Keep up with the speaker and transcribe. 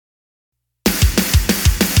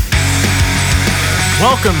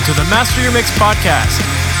Welcome to the Master Your Mix podcast,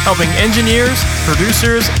 helping engineers,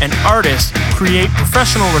 producers, and artists create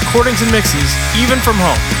professional recordings and mixes, even from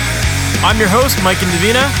home. I'm your host, Mike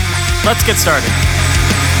Indovina. Let's get started.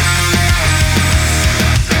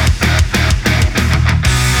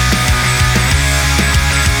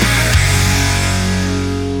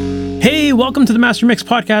 Hey, welcome to the Master Mix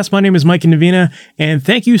podcast. My name is Mike Indovina, and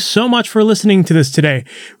thank you so much for listening to this today.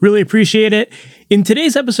 Really appreciate it. In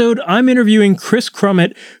today's episode, I'm interviewing Chris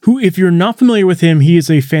Crummett, who, if you're not familiar with him, he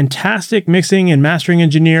is a fantastic mixing and mastering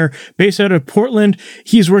engineer based out of Portland.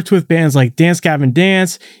 He's worked with bands like Dance Gavin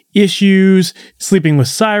Dance, Issues, Sleeping with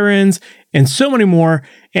Sirens, and so many more.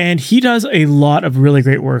 And he does a lot of really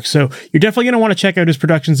great work. So you're definitely going to want to check out his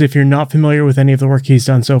productions if you're not familiar with any of the work he's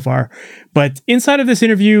done so far. But inside of this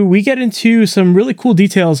interview, we get into some really cool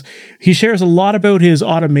details. He shares a lot about his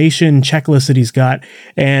automation checklist that he's got.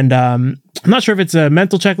 And I'm not sure if it's a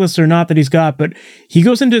mental checklist or not that he's got, but he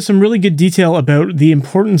goes into some really good detail about the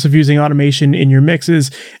importance of using automation in your mixes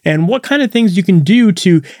and what kind of things you can do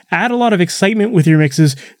to add a lot of excitement with your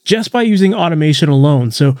mixes just by using automation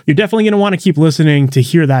alone. So you're definitely going to want to keep listening to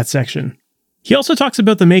hear that section. He also talks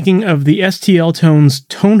about the making of the STL Tones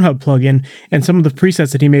Tone Hub plugin and some of the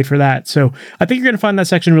presets that he made for that. So I think you're going to find that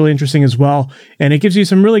section really interesting as well. And it gives you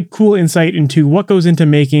some really cool insight into what goes into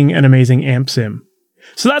making an amazing amp sim.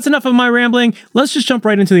 So that's enough of my rambling. Let's just jump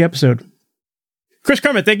right into the episode. Chris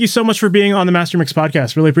Crummett, thank you so much for being on the Master Mix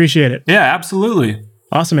podcast. Really appreciate it. Yeah, absolutely.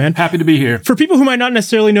 Awesome, man. Happy to be here. For people who might not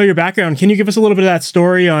necessarily know your background, can you give us a little bit of that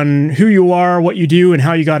story on who you are, what you do, and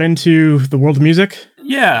how you got into the world of music?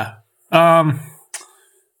 Yeah. The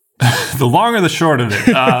long or the short of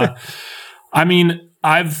it. I mean,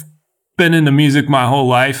 I've been into music my whole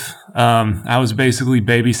life. I was basically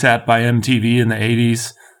babysat by MTV in the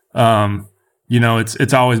 80s.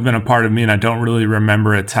 It's always been a part of me, and I don't really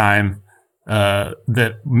remember a time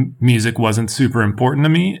that music wasn't super important to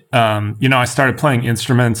me. I started playing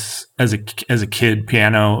instruments as a kid,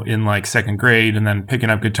 piano in like second grade, and then picking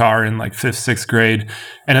up guitar in like fifth, sixth grade.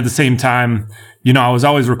 And at the same time, I was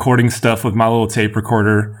always recording stuff with my little tape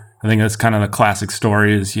recorder. I think that's kind of the classic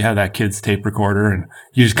story is you have that kid's tape recorder and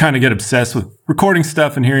you just kind of get obsessed with recording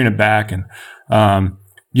stuff and hearing it back. And,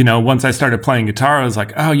 once I started playing guitar, I was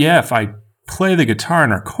like, oh yeah, if I play the guitar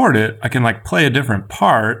and record it, I can like play a different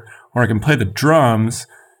part, or I can play the drums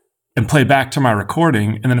and play back to my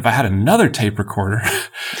recording. And then if I had another tape recorder,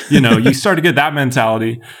 you start to get that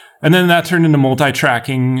mentality. And then that turned into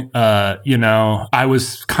multi-tracking. I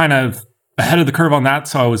was kind of ahead of the curve on that.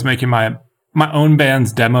 So I was making my own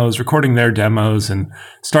band's demos, recording their demos, and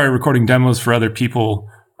started recording demos for other people.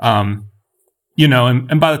 And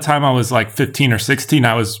by the time I was like 15 or 16,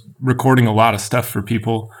 I was recording a lot of stuff for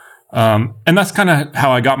people. And that's kind of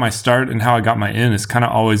how I got my start and how I got my in. It's kind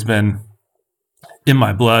of always been in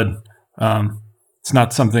my blood. It's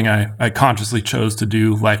not something I consciously chose to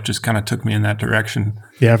do. Life just kind of took me in that direction.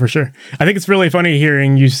 Yeah, for sure. I think it's really funny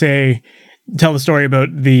hearing you tell the story about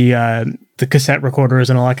the cassette recorders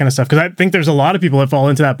and all that kind of stuff, because I think there's a lot of people that fall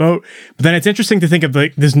into that boat. But then it's interesting to think of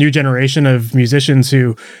like this new generation of musicians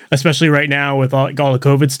who, especially right now with all the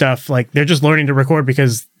COVID stuff, like they're just learning to record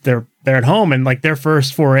because they're at home, and like their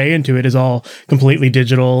first foray into it is all completely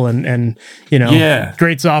digital and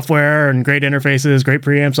great software and great interfaces, great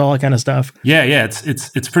preamps, all that kind of stuff. Yeah,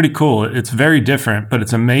 it's pretty cool. It's very different, but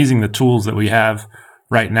it's amazing the tools that we have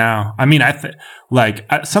right now. I mean,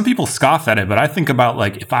 some people scoff at it, but I think about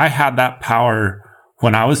like if I had that power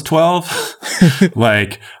when I was 12,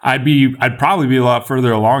 like I'd probably be a lot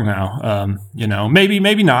further along now.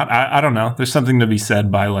 Maybe not. I don't know. There's something to be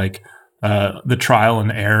said by like the trial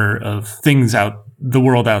and error of things out the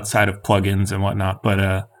world outside of plugins and whatnot.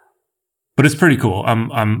 But it's pretty cool.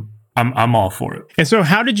 I'm all for it. And so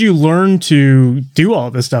how did you learn to do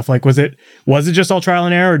all this stuff? Like, was it just all trial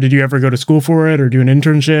and error, or did you ever go to school for it or do an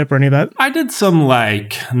internship or any of that? I did some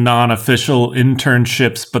like non-official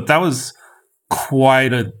internships, but that was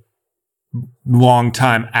quite a long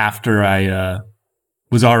time after I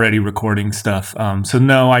was already recording stuff. So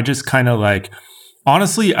no, I just kind of like,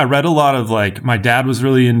 honestly, I read a lot of like, my dad was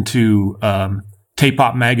really into Tape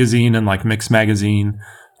Op magazine and like Mix magazine.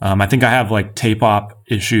 I think I have like Tape Op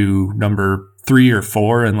issue number 3 or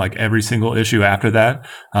 4 and like every single issue after that.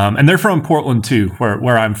 And they're from Portland too,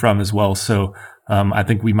 where I'm from as well. So I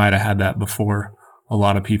think we might have had that before a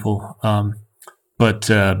lot of people. But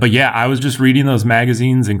yeah, I was just reading those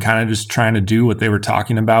magazines and kind of just trying to do what they were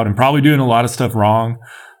talking about and probably doing a lot of stuff wrong.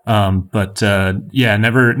 Never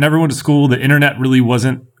went to school. The internet really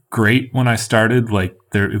wasn't great when I started. Like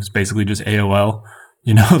it was basically just AOL.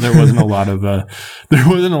 There wasn't a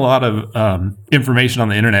lot of information on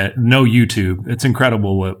the internet. No YouTube. It's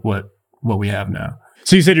incredible what we have now.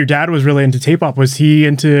 So you said your dad was really into tape op. Was he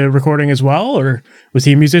into recording as well, or was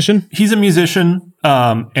he a musician? He's a musician,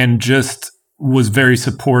 and just was very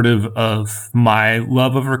supportive of my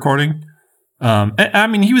love of recording. I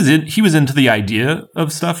mean, he was into the idea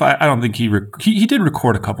of stuff. I don't think he did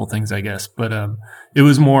record a couple things, I guess, but it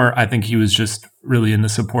was more, I think he was just really into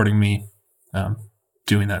supporting me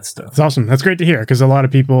doing that stuff. That's awesome. That's great to hear, because a lot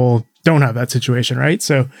of people don't have that situation, right?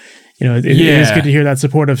 So, it is good to hear that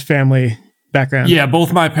supportive family background. Yeah,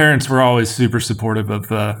 both my parents were always super supportive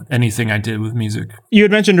of anything I did with music. You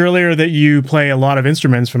had mentioned earlier that you play a lot of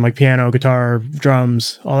instruments, from like piano, guitar,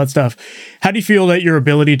 drums, all that stuff. How do you feel that your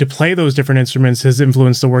ability to play those different instruments has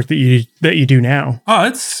influenced the work that you do now? Oh,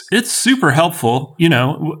 it's super helpful.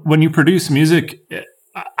 When you produce music,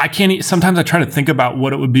 sometimes I try to think about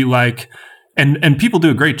what it would be like, and people do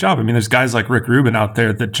a great job. I mean, there's guys like Rick Rubin out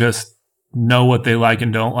there that just know what they like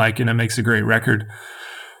and don't like, and it makes a great record.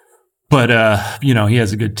 But, he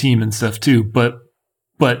has a good team and stuff too. But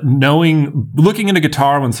looking at a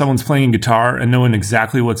guitar when someone's playing guitar and knowing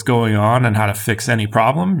exactly what's going on and how to fix any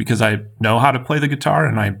problem, because I know how to play the guitar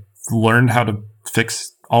and I learned how to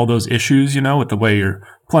fix all those issues, with the way you're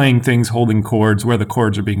playing things, holding chords, where the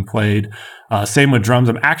chords are being played. Same with drums.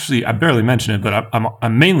 I barely mentioned it, but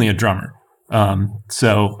I'm mainly a drummer.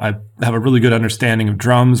 So I have a really good understanding of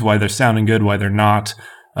drums, why they're sounding good, why they're not.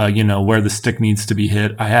 Where the stick needs to be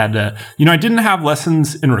hit. I had, I didn't have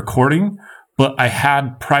lessons in recording, but I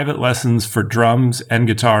had private lessons for drums and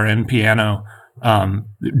guitar and piano.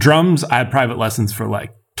 Drums, I had private lessons for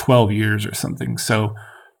like 12 years or something. So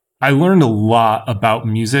I learned a lot about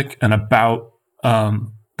music and about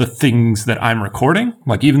the things that I'm recording.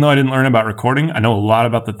 Like, even though I didn't learn about recording, I know a lot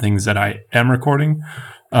about the things that I am recording.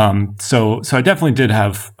 So I definitely did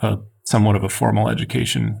have somewhat of a formal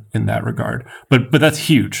education in that regard, but that's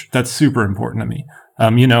huge. That's super important to me.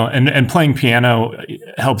 And playing piano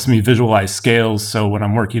helps me visualize scales. So when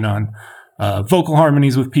I'm working on vocal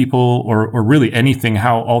harmonies with people, or really anything,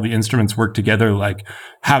 how all the instruments work together, like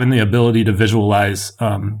having the ability to visualize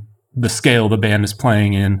the scale the band is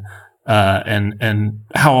playing in, and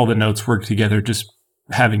how all the notes work together. Just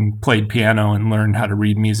having played piano and learned how to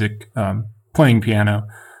read music, playing piano,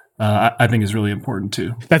 I think is really important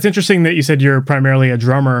too. That's interesting that you said you're primarily a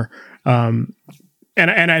drummer. And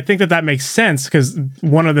I think that makes sense, because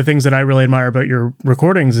one of the things that I really admire about your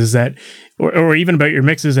recordings is that, or even about your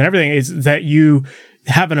mixes and everything, is that you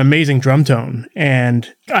have an amazing drum tone.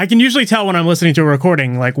 And I can usually tell when I'm listening to a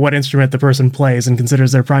recording, like what instrument the person plays and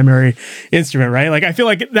considers their primary instrument, right? Like, I feel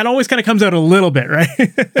like that always kind of comes out a little bit, right?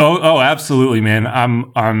 Oh, absolutely, man.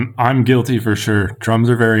 I'm guilty for sure. Drums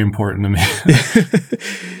are very important to me.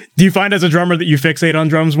 Do you find as a drummer that you fixate on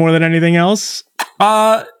drums more than anything else?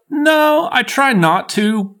 No, I try not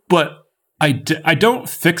to, but I definitely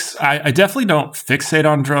don't fixate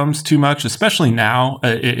on drums too much, especially now.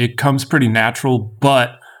 It comes pretty natural,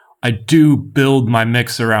 but I do build my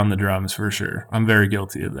mix around the drums for sure. I'm very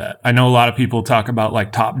guilty of that. I know a lot of people talk about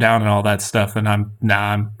like top down and all that stuff, and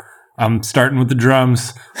I'm starting with the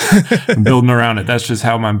drums and building around it. That's just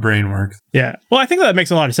how my brain works. Yeah. Well, I think that makes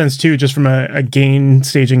a lot of sense too, just from a gain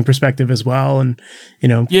staging perspective as well. And,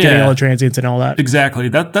 getting all the transients and all that. Exactly.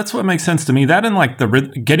 That's what makes sense to me. That and like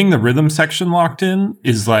getting the rhythm section locked in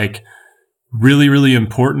is like really, really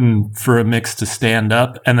important for a mix to stand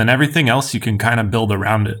up. And then everything else you can kind of build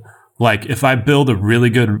around it. Like, if I build a really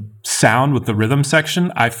good sound with the rhythm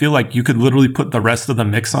section, I feel like you could literally put the rest of the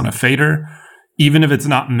mix on a fader, even if it's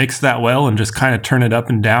not mixed that well, and just kind of turn it up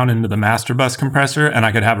and down into the master bus compressor, and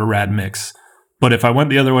I could have a rad mix. But if I went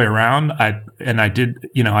the other way around, I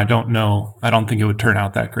don't know. I don't think it would turn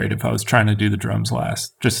out that great if I was trying to do the drums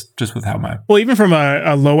last, just with how my... Well, even from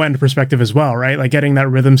a low end perspective as well, right? Like getting that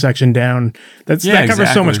rhythm section down, that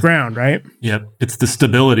covers so much ground, right? Yep. It's the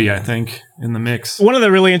stability, I think, in the mix. One of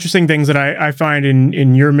the really interesting things that I find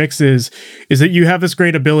in your mixes is that you have this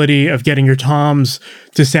great ability of getting your toms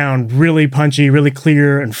to sound really punchy, really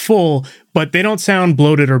clear and full, but they don't sound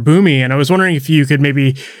bloated or boomy. And I was wondering if you could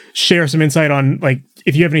maybe share some insight on, like,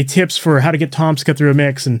 if you have any tips for how to get toms to cut through a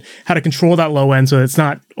mix and how to control that low end so that it's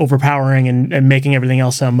not overpowering and making everything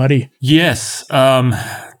else sound muddy. Yes.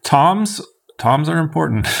 Toms are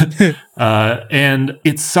important. And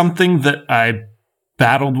it's something that I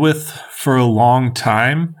battled with for a long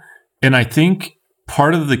time. And I think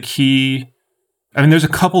part of the key, there's a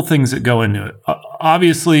couple things that go into it.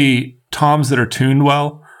 Obviously, toms that are tuned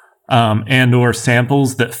well, and or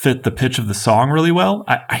samples that fit the pitch of the song really well.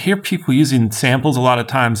 I hear people using samples a lot of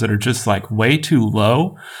times that are just like way too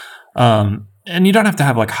low. And and you don't have to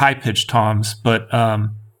have like high pitched toms, but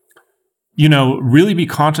you know, really be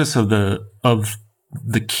conscious of the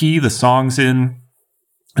key the song's in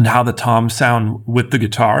and how the toms sound with the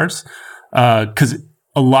guitars. Because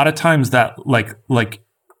a lot of times that like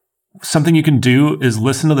something you can do is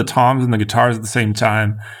listen to the toms and the guitars at the same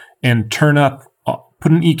time and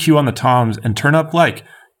put an EQ on the toms and turn up like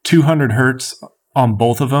 200 hertz on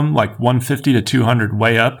both of them, like 150 to 200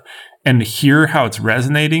 way up, and hear how it's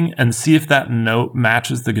resonating and see if that note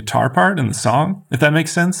matches the guitar part in the song, if that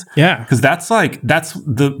makes sense. Yeah. Because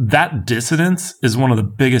that dissonance is one of the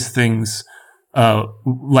biggest things.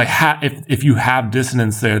 If you have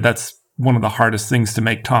dissonance there, that's one of the hardest things to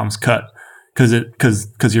make toms cut,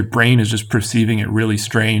 because your brain is just perceiving it really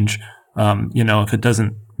strange, you know, if it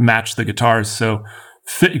doesn't match the guitars. So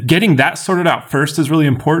getting that sorted out first is really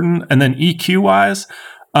important. And then EQ wise,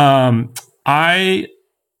 I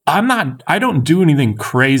don't do anything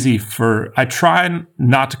crazy I try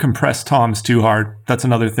not to compress toms too hard. That's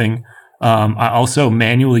another thing. I also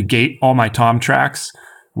manually gate all my tom tracks,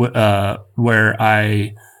 where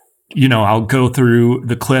I'll go through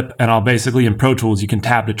the clip and I'll basically, in Pro Tools, you can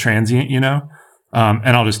tab to transient, you know,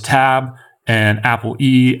 and I'll just tab and Apple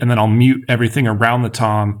E, and then I'll mute everything around the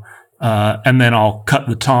tom. And then I'll cut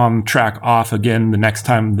the tom track off again the next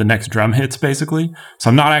time the next drum hits, basically. So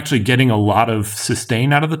I'm not actually getting a lot of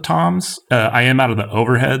sustain out of the toms. I am out of the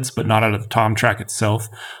overheads, but not out of the tom track itself.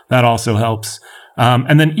 That also helps.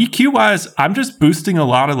 And then EQ wise, I'm just boosting a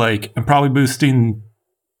lot of I'm probably boosting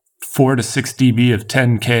 4 to 6 dB of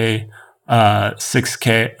 10K,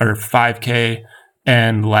 6K or 5K,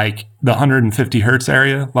 and like the 150 hertz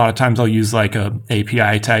area. A lot of times I'll use like a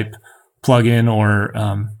API type plugin or,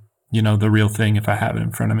 the real thing if I have it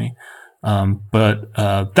in front of me.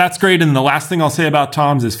 But that's great. And the last thing I'll say about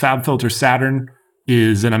toms is FabFilter Saturn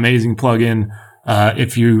is an amazing plugin.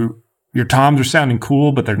 If your toms are sounding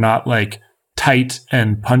cool, but they're not like tight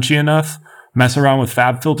and punchy enough, mess around with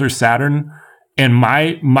FabFilter Saturn. And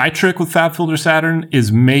my trick with FabFilter Saturn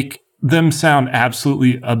is make them sound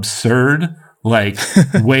absolutely absurd, like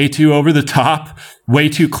way too over the top, way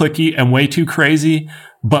too clicky and way too crazy.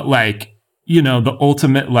 But like, the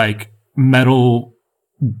ultimate like metal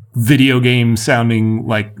video game sounding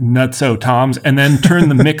like nutso toms, and then turn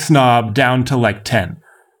the mix knob down to like 10.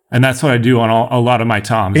 And that's what I do on a lot of my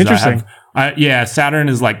toms. Interesting. Saturn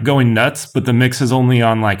is like going nuts, but the mix is only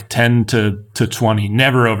on like 10 to 20,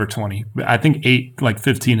 never over 20. I think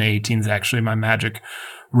 15 to 18 is actually my magic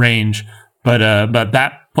range. But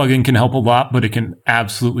that plugin can help a lot, but it can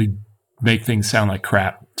absolutely make things sound like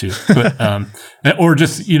crap too. But or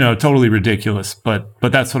just, totally ridiculous. But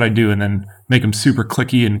that's what I do, and then make them super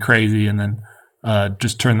clicky and crazy, and then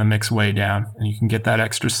just turn the mix way down, and you can get that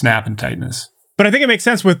extra snap and tightness. But I think it makes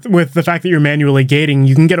sense with the fact that you're manually gating.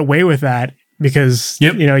 You can get away with that because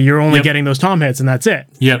you're only getting those tom hits, and that's it.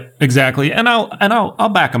 Yep, exactly. And I'll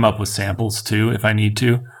back them up with samples too if I need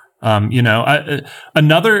to. Another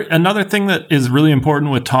thing that is really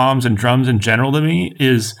important with toms and drums in general to me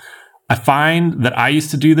is I find that I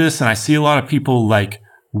used to do this, and I see a lot of people like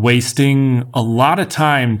wasting a lot of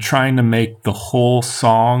time trying to make the whole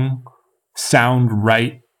song sound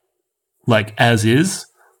right, like as is.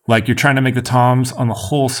 Like you're trying to make the toms on the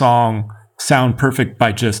whole song sound perfect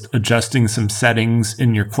by just adjusting some settings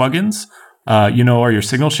in your plugins, or your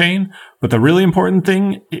signal chain. But the really important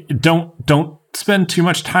thing, don't spend too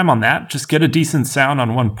much time on that. Just get a decent sound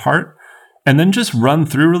on one part, and then just run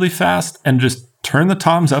through really fast and just turn the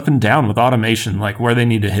toms up and down with automation, like where they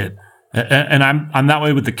need to hit. And I'm that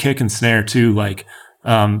way with the kick and snare too. Like,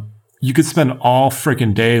 you could spend all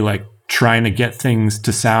freaking day like trying to get things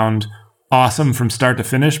to sound awesome from start to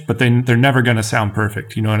finish, but they're never going to sound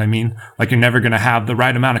perfect. You know what I mean? Like you're never going to have the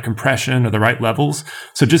right amount of compression or the right levels.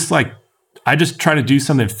 So I just try to do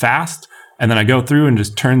something fast, and then I go through and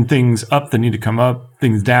just turn things up that need to come up,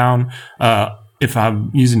 things down. If I'm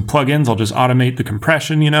using plugins, I'll just automate the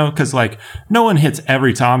compression, because like no one hits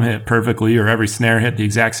every tom hit perfectly or every snare hit the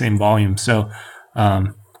exact same volume. So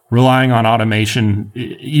relying on automation,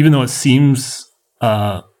 even though it seems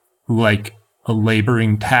like a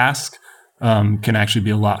laboring task, can actually be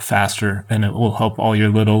a lot faster, and it will help all your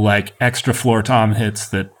little like extra floor tom hits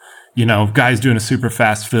that, if guys doing a super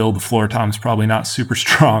fast fill, the floor tom's probably not super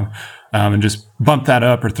strong, and just bump that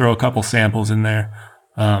up or throw a couple samples in there.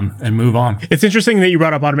 And move on. It's interesting that you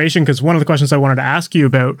brought up automation, because one of the questions I wanted to ask you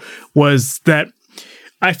about was that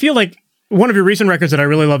I feel like one of your recent records that I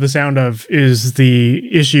really love the sound of is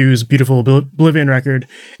the Issues Beautiful Oblivion record.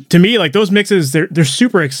 To me, like those mixes, they're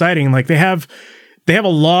super exciting. Like they have they have a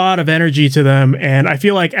lot of energy to them. And I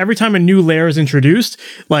feel like every time a new layer is introduced,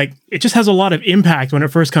 like it just has a lot of impact when it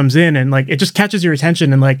first comes in, and like it just catches your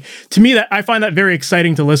attention. And like to me, that I find that very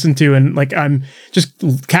exciting to listen to, and like I'm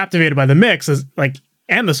just captivated by the mix as like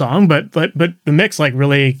and the song, but the mix like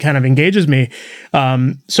really kind of engages me.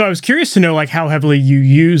 So I was curious to know like how heavily you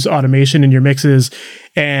use automation in your mixes,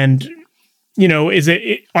 and you know,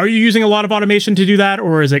 are you using a lot of automation to do that,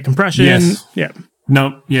 or is it compression? Yes. Yeah.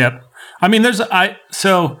 No. Yeah. I mean,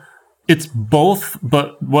 so it's both,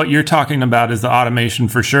 but what you're talking about is the automation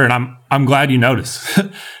for sure. And I'm glad you noticed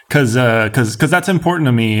because that's important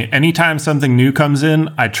to me. Anytime something new comes in,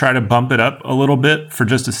 I try to bump it up a little bit for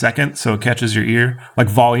just a second so it catches your ear, like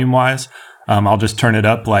volume wise. I'll just turn it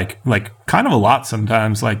up like kind of a lot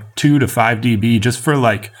sometimes, like 2 to 5 dB just for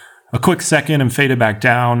like a quick second and fade it back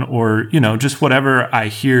down, or, you know, just whatever I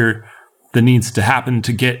hear that needs to happen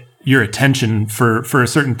to get your attention for a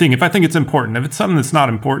certain thing. If I think it's important, if it's something that's not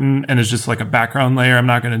important and it's just like a background layer, I'm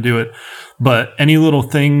not going to do it. But any little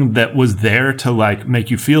thing that was there to like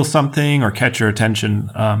make you feel something or catch your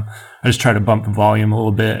attention, I just try to bump the volume a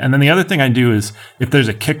little bit. And then the other thing I do is if there's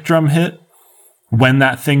a kick drum hit, when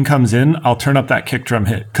that thing comes in, I'll turn up that kick drum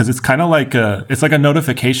hit, because it's kind of like it's like a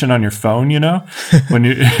notification on your phone, you know, when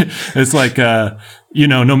you, it's like, you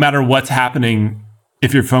know, no matter what's happening,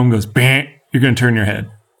 if your phone goes bang, you're going to turn your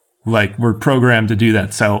head. Like we're programmed to do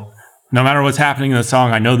that. So no matter what's happening in the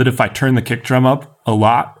song, I know that if I turn the kick drum up a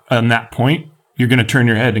lot on that point, you're going to turn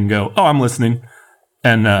your head and go, oh, I'm listening.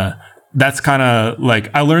 And that's kind of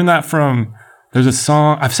like, I learned that from, there's a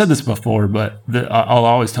song, I've said this before, but I'll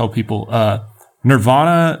always tell people,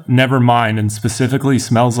 Nirvana, Nevermind, and specifically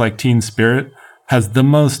Smells Like Teen Spirit has the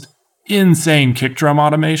most insane kick drum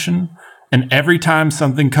automation. And every time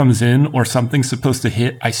something comes in or something's supposed to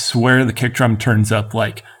hit, I swear the kick drum turns up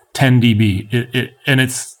like 10 dB. And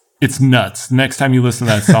it's nuts. Next time you listen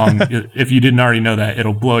to that song, if you didn't already know that,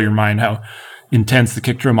 it'll blow your mind how intense the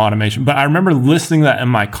kick drum automation. But I remember listening to that in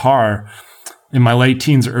my car in my late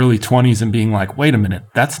teens, early 20s, and being like, wait a minute,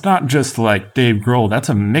 that's not just like Dave Grohl, that's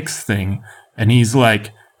a mix thing. And he's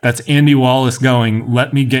like, that's Andy Wallace going,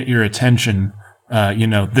 let me get your attention. You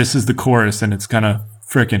know, this is the chorus and it's gonna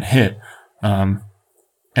freaking hit.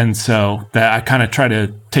 And so that I kind of try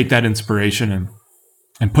to take that inspiration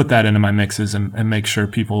and put that into my mixes and make sure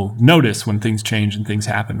people notice when things change and things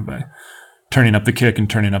happen by turning up the kick and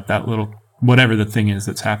turning up that little whatever the thing is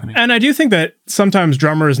that's happening. And I do think that sometimes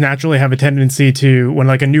drummers naturally have a tendency to, when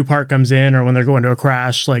like a new part comes in or when they're going to a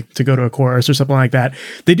crash, like to go to a chorus or something like that,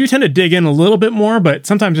 they do tend to dig in a little bit more, but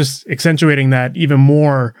sometimes just accentuating that even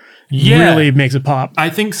more really makes it pop. I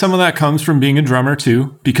think some of that comes from being a drummer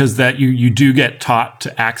too, because that you do get taught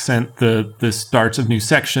to accent the starts of new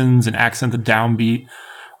sections and accent the downbeat.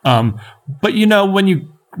 But you know,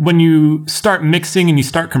 when you start mixing and you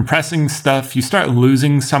start compressing stuff, you start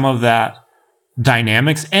losing some of that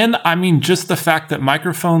dynamics. And I mean, just the fact that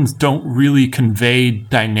microphones don't really convey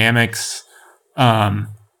dynamics the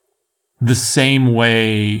same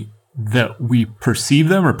way that we perceive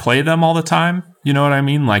them or play them all the time. You know what I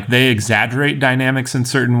mean? Like they exaggerate dynamics in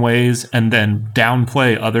certain ways and then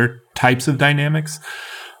downplay other types of dynamics.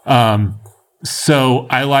 So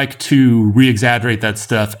I like to re-exaggerate that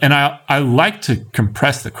stuff. And I like to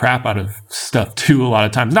compress the crap out of stuff too a lot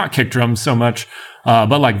of times. Not kick drums so much,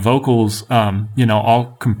 but like vocals, you know,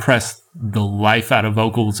 I'll compress the life out of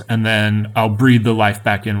vocals and then I'll breathe the life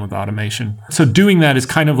back in with automation. So doing that is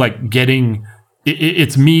kind of like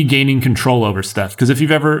it's me gaining control over stuff. Because if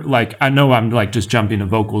you've ever, like, I know I'm like just jumping to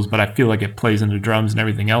vocals, but I feel like it plays into drums and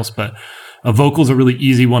everything else. But a vocal's a really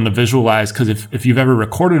easy one to visualize, because if you've ever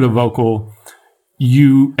recorded a vocal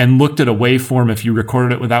and looked at a waveform, if you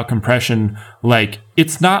recorded it without compression, like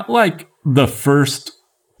it's not like the first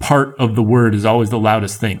part of the word is always the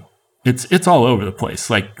loudest thing. It's all over the place.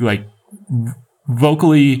 Like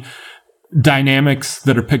vocally, dynamics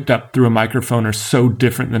that are picked up through a microphone are so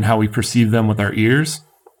different than how we perceive them with our ears.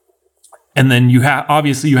 And then you have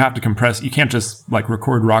to compress. You can't just like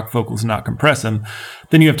record rock vocals and not compress them.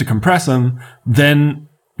 Then you have to compress them. Then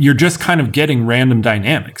you're just kind of getting random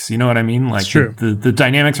dynamics. You know what I mean? Like the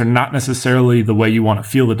dynamics are not necessarily the way you want to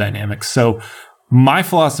feel the dynamics. So my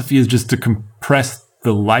philosophy is just to compress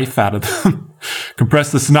the life out of them,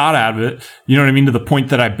 compress the snot out of it. You know what I mean? To the point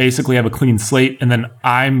that I basically have a clean slate, and then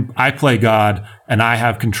I play God and I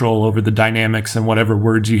have control over the dynamics and whatever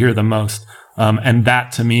words you hear the most. And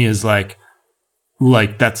that to me is like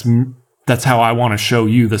that's how I want to show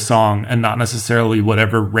you the song, and not necessarily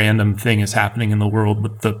whatever random thing is happening in the world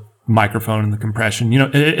with the microphone and the compression, you know,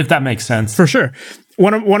 if that makes sense. For sure.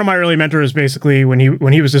 One of my early mentors, basically, when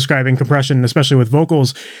he was describing compression, especially with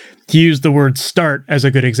vocals, he used the word start as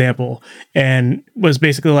a good example, and was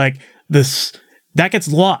basically like, this that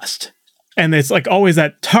gets lost. And it's like always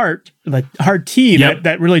that tart, like hard T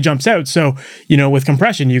that really jumps out. So, with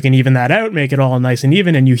compression, you can even that out, make it all nice and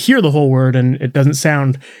even, and you hear the whole word, and it doesn't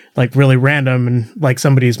sound like really random and like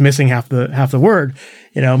somebody's missing half the word.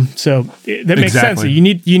 So that makes sense. So you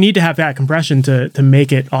need to have that compression to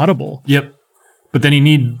make it audible. Yep. But then you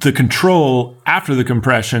need the control after the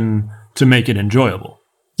compression to make it enjoyable.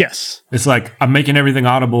 Yes. It's like I'm making everything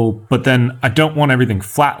audible, but then I don't want everything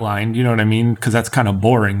flatlined, you know what I mean? Because that's kind of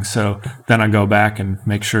boring. So then I go back and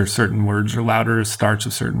make sure certain words are louder, starts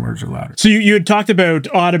of certain words are louder. So you had talked about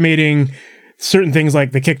automating certain things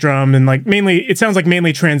like the kick drum and like it sounds like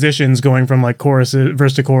mainly transitions going from like chorus,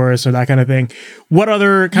 verse to chorus or that kind of thing. What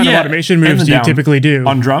other kind of automation moves do you typically do?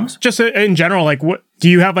 On drums? Just in general, like what do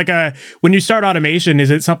you have like when you start automation,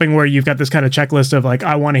 is it something where you've got this kind of checklist of like,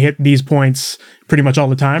 I want to hit these points pretty much all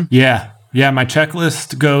the time? Yeah. Yeah, my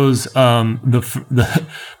checklist goes,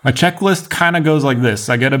 my checklist kind of goes like this.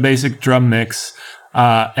 I get a basic drum mix,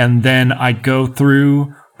 and then I go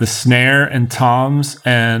through the snare and toms,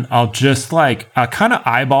 and I'll just I kind of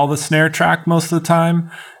eyeball the snare track most of the time,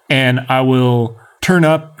 and I will turn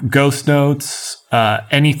up ghost notes,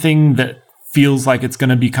 anything that feels like it's going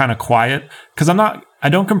to be kind of quiet, because I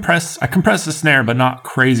compress the snare, but not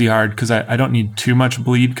crazy hard, because I don't need too much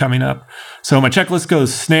bleed coming up. So my checklist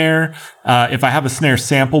goes snare. If I have a snare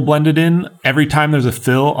sample blended in, every time there's a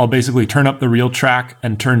fill, I'll basically turn up the real track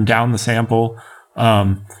and turn down the sample,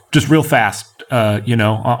 just real fast.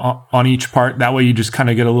 On each part. That way you just kind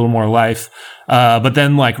of get a little more life. But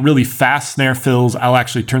then like really fast snare fills, I'll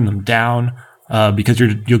actually turn them down, because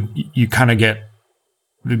you kind of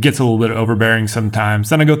it gets a little bit overbearing sometimes.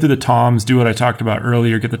 Then I go through the toms, do what I talked about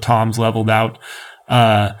earlier, get the toms leveled out.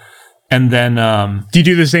 And then... do you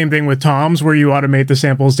do the same thing with toms where you automate the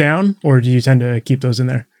samples down, or do you tend to keep those in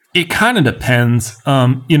there? It kind of depends.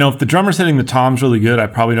 If the drummer's hitting the toms really good, I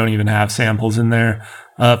probably don't even have samples in there.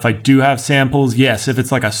 If I do have samples, yes. If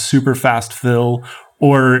it's like a super fast fill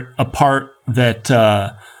or a part that,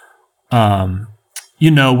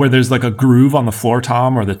 where there's like a groove on the floor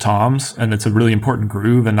tom or the toms, and it's a really important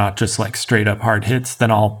groove and not just like straight up hard hits,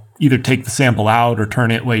 then I'll either take the sample out or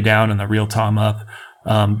turn it way down and the real tom up.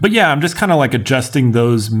 But yeah, I'm just kind of like adjusting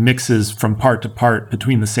those mixes from part to part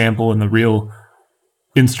between the sample and the real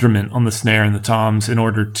instrument on the snare and the toms in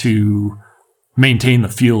order to maintain the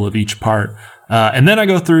feel of each part. And then I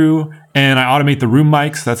go through and I automate the room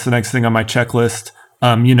mics. That's the next thing on my checklist.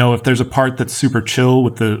 If there's a part that's super chill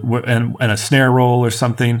with and a snare roll or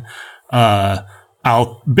something,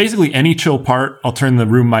 I'll basically any chill part, I'll turn the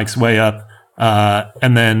room mics way up.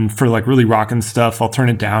 And then for like really rocking stuff, I'll turn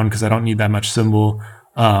it down because I don't need that much cymbal.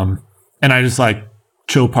 And I just like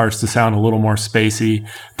chill parts to sound a little more spacey.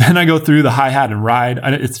 Then I go through the hi-hat and ride.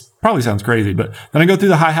 It probably sounds crazy, but then I go through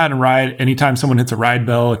the hi-hat and ride. Anytime someone hits a ride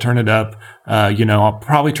bell, I turn it up. I'll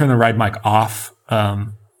probably turn the ride mic off.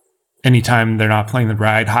 Anytime they're not playing the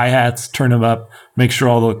ride. Hi-hats, turn them up, make sure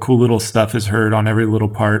all the cool little stuff is heard on every little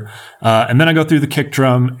part. And then I go through the kick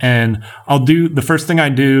drum, and the first thing I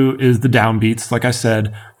do is the downbeats, like I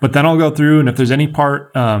said, but then I'll go through, and if there's any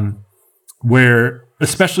part where,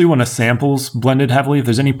 especially when a sample's blended heavily, if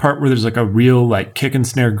there's any part where there's like a real like kick and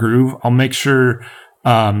snare groove, I'll make sure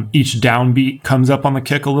each downbeat comes up on the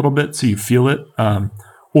kick a little bit so you feel it.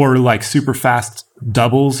 Or like super fast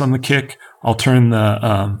doubles on the kick, I'll turn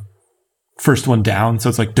the first one down, so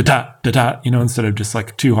it's like da-da, da-da, instead of just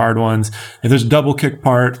like two hard ones. If there's a double kick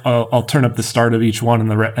part, I'll turn up the start of each one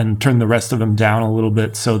and turn the rest of them down a little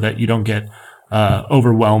bit so that you don't get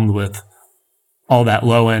overwhelmed with all that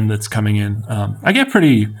low end that's coming in. I get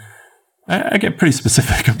pretty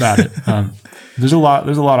specific about it. There's a lot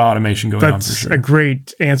of automation going on for sure. That's a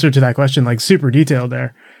great answer to that question, like super detailed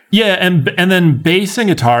there. Yeah, and then bass and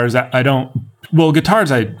guitars,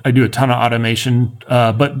 guitars I do a ton of automation,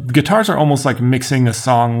 but guitars are almost like mixing a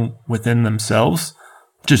song within themselves,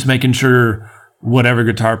 just making sure whatever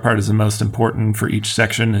guitar part is the most important for each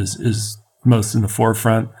section is most in the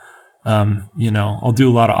forefront. I'll do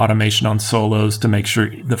a lot of automation on solos to make sure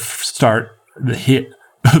the hit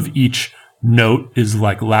of each note is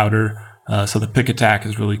like louder, so the pick attack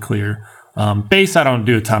is really clear. Bass, I don't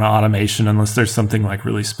do a ton of automation unless there's something like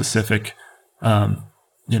really specific, and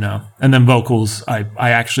then vocals, I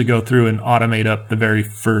actually go through and automate up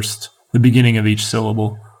the beginning of each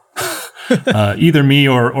syllable. Either me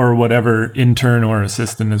or whatever intern or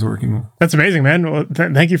assistant is working. That's amazing, man. Well,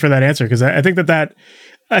 thank you for that answer. Cause I think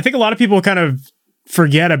I think a lot of people kind of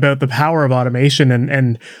forget about the power of automation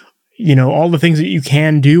and all the things that you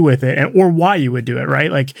can do with it, or why you would do it,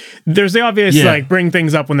 right? Like there's the obvious, like bring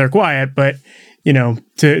things up when they're quiet, but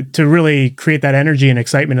to really create that energy and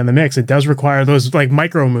excitement in the mix, it does require those like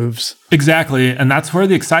micro moves. Exactly. And that's where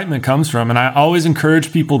the excitement comes from. And I always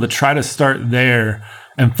encourage people to try to start there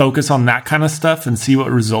and focus on that kind of stuff and see what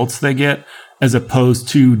results they get, as opposed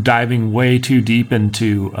to diving way too deep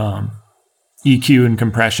into EQ and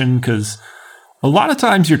compression. Because a lot of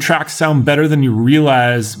times your tracks sound better than you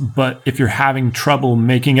realize, but if you're having trouble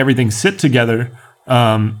making everything sit together,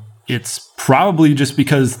 it's probably just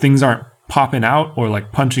because things aren't popping out or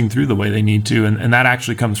like punching through the way they need to. And that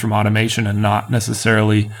actually comes from automation and not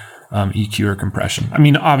necessarily EQ or compression. I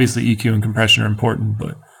mean, obviously EQ and compression are important,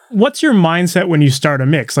 but... What's your mindset when you start a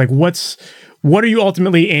mix? Like what are you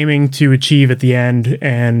ultimately aiming to achieve at the end?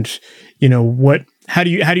 And, how do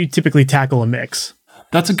you typically tackle a mix?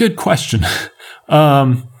 That's a good question.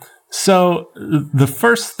 So the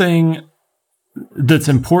first thing that's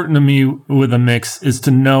important to me with a mix is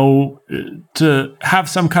to have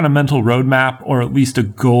some kind of mental roadmap, or at least a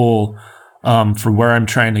goal for where I'm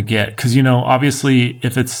trying to get. Because, obviously,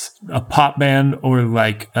 if it's a pop band or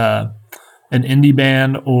like an indie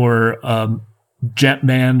band or a gent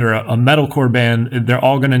band or a metalcore band, they're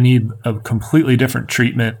all going to need a completely different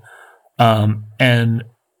treatment. And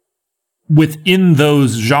within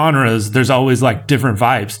those genres, there's always like different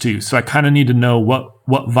vibes too. So I kind of need to know what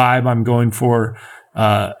vibe I'm going for,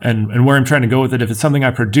 and where I'm trying to go with it. If it's something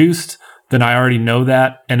I produced, then I already know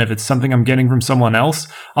that. And if it's something I'm getting from someone else,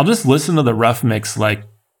 I'll just listen to the rough mix like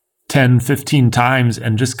 10, 15 times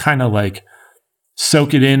and just kind of like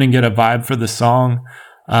soak it in and get a vibe for the song.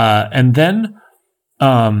 And then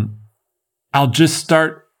I'll just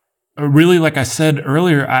start really, like I said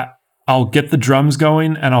earlier, I'll get the drums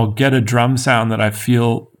going and I'll get a drum sound that I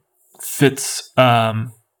feel fits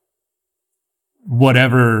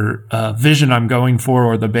whatever vision I'm going for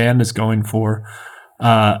or the band is going for.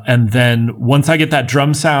 And then once I get that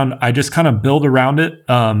drum sound, I just kind of build around it.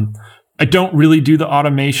 I don't really do the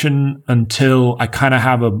automation until I kind of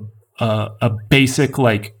have a basic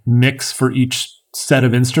like mix for each set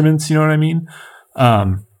of instruments. You know what I mean?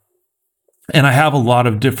 And I have a lot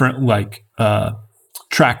of different like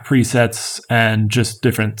track presets and just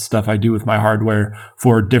different stuff I do with my hardware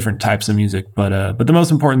for different types of music. But the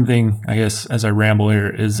most important thing, I guess, as I ramble here,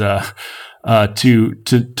 is to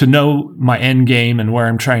know my end game and where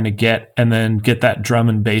I'm trying to get, and then get that drum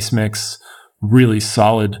and bass mix really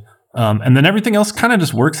solid. And then everything else kind of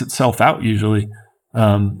just works itself out usually.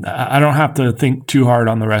 I don't have to think too hard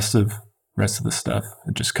on the rest of the stuff.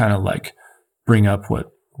 I just kind of like bring up what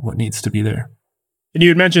needs to be there. And you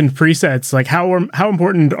had mentioned presets. Like how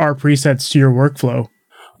important are presets to your workflow?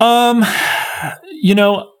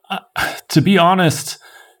 To be honest,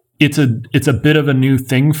 it's a bit of a new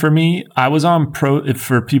thing for me. I was on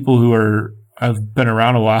for people who have been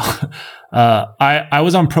around a while. I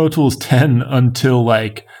was on Pro Tools 10 until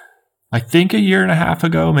like, I think a year and a half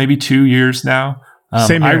ago, maybe 2 years now.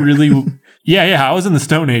 Same here. I really, yeah. I was in the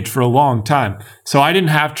Stone Age for a long time. So I didn't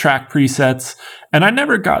have track presets, and I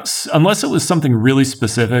never got, unless it was something really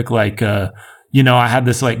specific, like, I had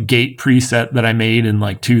this like gate preset that I made in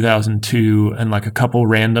like 2002 and like a couple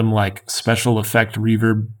random like special effect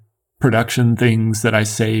reverb production things that I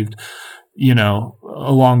saved,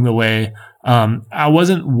 along the way. I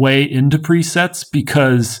wasn't way into presets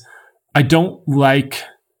because I don't like,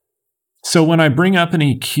 so when I bring up an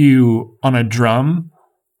EQ on a drum,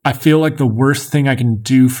 I feel like the worst thing I can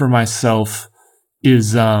do for myself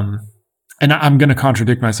is, and I'm going to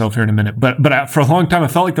contradict myself here in a minute, but for a long time, I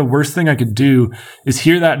felt like the worst thing I could do is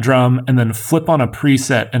hear that drum and then flip on a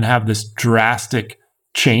preset and have this drastic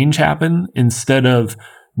change happen, instead of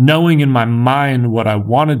knowing in my mind what I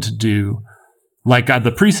wanted to do. Like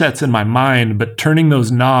the presets in my mind, but turning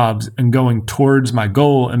those knobs and going towards my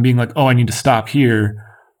goal and being like, oh, I need to stop here,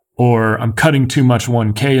 or I'm cutting too much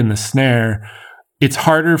 1K in the snare. It's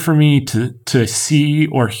harder for me to see,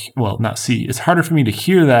 not see. It's harder for me to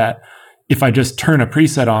hear that if I just turn a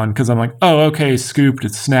preset on, because I'm like, oh, okay, scooped,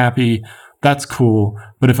 it's snappy, that's cool.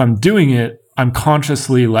 But if I'm doing it, I'm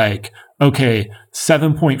consciously like, okay,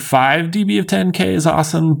 7.5 dB of 10K is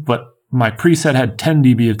awesome, but my preset had 10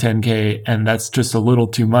 dB of 10K, and that's just a little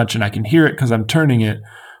too much, and I can hear it because I'm turning it,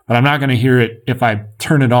 but I'm not going to hear it if I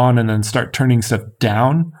turn it on and then start turning stuff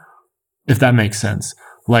down, if that makes sense.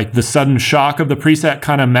 Like the sudden shock of the preset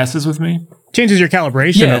kind of messes with me. Changes your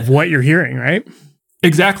calibration of what you're hearing, right?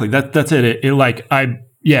 Exactly. That's it.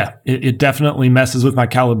 It definitely messes with my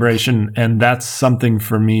calibration, and that's something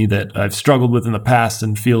for me that I've struggled with in the past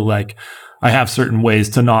and feel like I have certain ways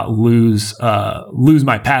to not lose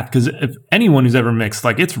my path. Because if anyone who's ever mixed,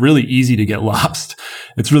 like, it's really easy to get lost.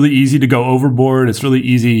 It's really easy to go overboard. It's really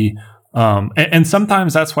easy. And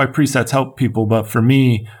sometimes that's why presets help people. But for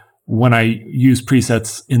me, when I use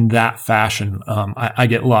presets in that fashion, I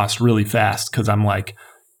get lost really fast because I'm like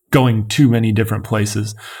going too many different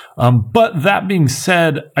places. But that being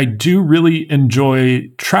said, I do really enjoy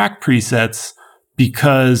track presets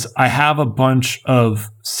because I have a bunch of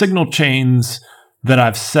signal chains that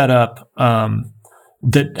I've set up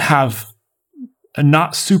that have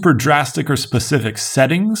not super drastic or specific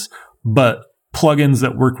settings, but plugins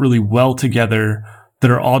that work really well together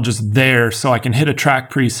that are all just there. So I can hit a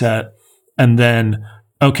track preset and then,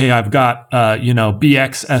 okay, I've got,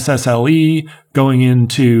 BX SSLE going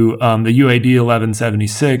into the UAD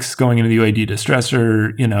 1176, going into the UAD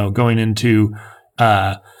distressor, going into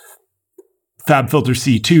FabFilter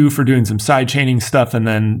C2 for doing some side chaining stuff, and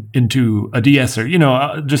then into a de-esser,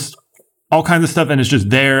 just all kinds of stuff. And it's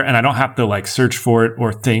just there, and I don't have to like search for it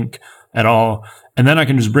or think at all. And then I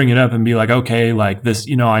can just bring it up and be like, okay, like this,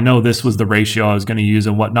 I know this was the ratio I was going to use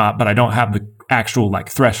and whatnot, but I don't have the actual like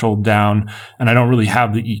threshold down, and I don't really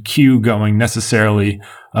have the EQ going necessarily,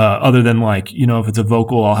 other than like, if it's a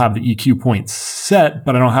vocal, I'll have the EQ points set,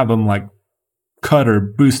 but I don't have them like cut or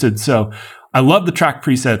boosted. So I love the track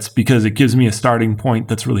presets because it gives me a starting point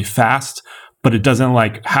that's really fast, but it doesn't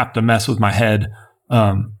like have to mess with my head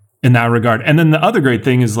in that regard. And then the other great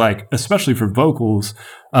thing is like, especially for vocals,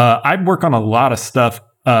 I work on a lot of stuff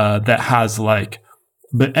that has like,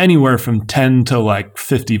 but anywhere from 10 to like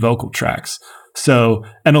 50 vocal tracks. So,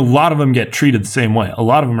 and a lot of them get treated the same way. A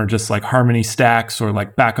lot of them are just like harmony stacks or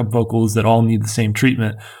like backup vocals that all need the same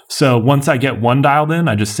treatment. So once I get one dialed in,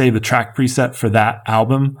 I just save the track preset for that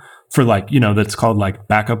album for like, that's called like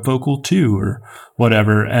backup vocal 2 or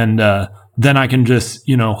whatever. And then I can just,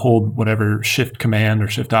 hold whatever shift command or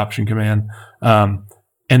shift option command, and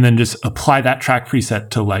then just apply that track preset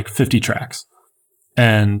to like 50 tracks.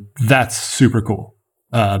 And that's super cool.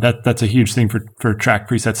 That's a huge thing for track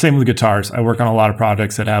presets. Same with guitars. I work on a lot of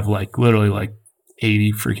projects that have like literally like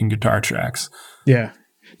 80 freaking guitar tracks. Yeah.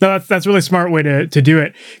 No, that's a really smart way to do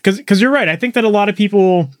it. Cause you're right. I think that a lot of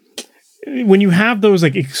people, when you have those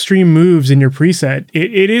like extreme moves in your preset,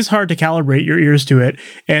 it is hard to calibrate your ears to it.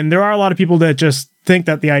 And there are a lot of people that just think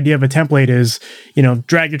that the idea of a template is,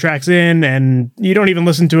 drag your tracks in and you don't even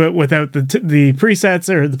listen to it without the presets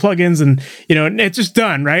or the plugins, and, it's just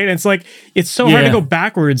done, right? And it's like, it's so hard to go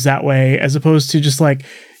backwards that way, as opposed to just like,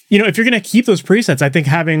 if you're going to keep those presets, I think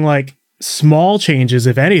having like small changes,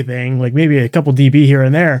 if anything, like maybe a couple dB here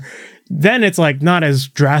and there, then it's like not as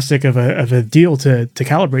drastic of a deal to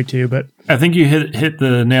calibrate to. But I think you hit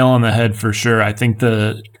the nail on the head for sure. I think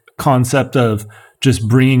the concept of just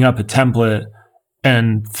bringing up a template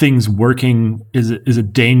and things working is a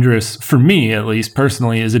dangerous, for me at least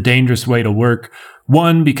personally, is a dangerous way to work.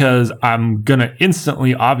 One, because I'm going to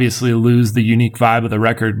instantly obviously lose the unique vibe of the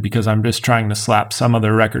record because I'm just trying to slap some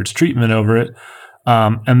other record's treatment over it.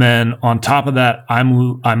 And then on top of that,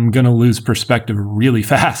 I'm going to lose perspective really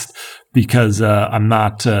fast because I'm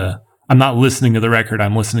not listening to the record.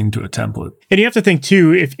 I'm listening to a template. And you have to think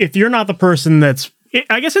too, if you're not the person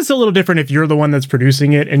I guess it's a little different if you're the one that's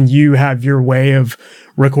producing it and you have your way of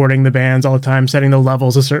recording the bands all the time, setting the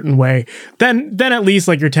levels a certain way, then at least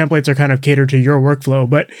like your templates are kind of catered to your workflow.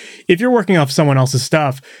 But if you're working off someone else's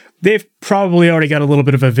stuff, they've probably already got a little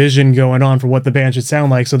bit of a vision going on for what the band should sound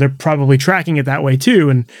like. So they're probably tracking it that way too.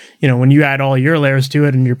 And, when you add all your layers to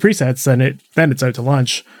it and your presets, then it's out to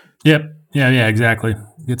lunch. Yep. Yeah, exactly.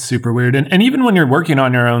 It's super weird. And even when you're working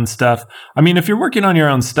on your own stuff, I mean, if you're working on your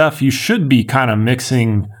own stuff, you should be kind of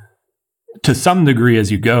mixing to some degree as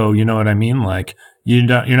you go. You know what I mean? Like you're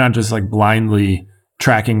not just like blindly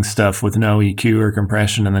tracking stuff with no EQ or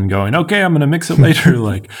compression and then going, okay, I'm going to mix it later.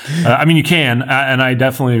 Like, I mean, you can, and I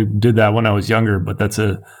definitely did that when I was younger, but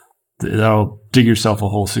that'll dig yourself a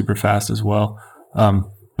hole super fast as well.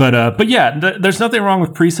 But yeah, there's nothing wrong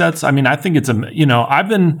with presets. I mean, I think it's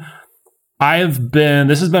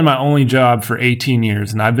this has been my only job for 18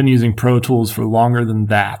 years, and I've been using Pro Tools for longer than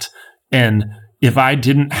that. And if I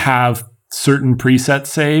didn't have certain presets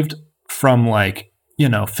saved from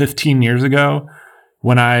 15 years ago,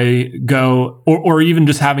 when I go, or even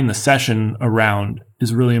just having the session around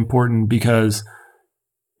is really important, because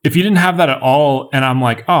if you didn't have that at all, and I'm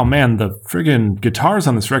like, oh man, the friggin' guitars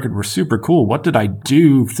on this record were super cool. What did I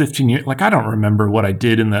do 15 years? Like, I don't remember what I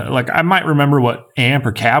did I might remember what amp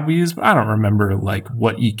or cab we used, but I don't remember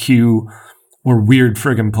what EQ or weird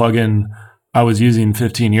friggin' plugin I was using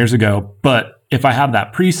 15 years ago. But if I have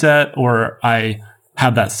that preset, or I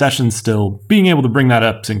have that session still, being able to bring that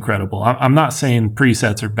up is incredible. I'm not saying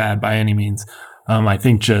presets are bad by any means. I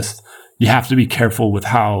think just you have to be careful with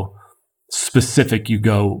how specific you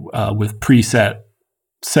go with preset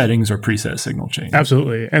settings or preset signal change.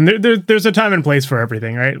 Absolutely. And there's a time and place for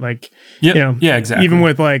everything, right? Like, yeah, exactly. Even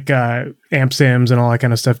with like amp sims and all that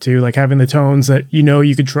kind of stuff too, like having the tones that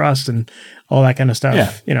you could trust and all that kind of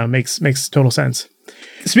stuff, makes total sense.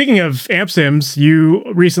 Speaking of amp sims, you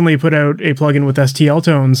recently put out a plugin with STL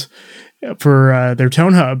Tones for their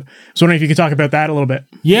Tone Hub. I was wondering if you could talk about that a little bit.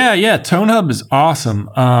 Yeah. Tone Hub is awesome.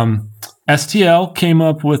 STL came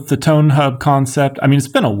up with the Tone Hub concept. I mean, it's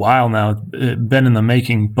been a while now, been in the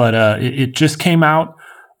making, but it just came out.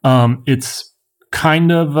 It's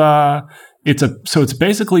kind of it's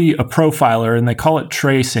basically a profiler, and they call it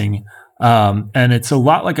tracing. And it's a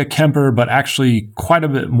lot like a Kemper, but actually quite a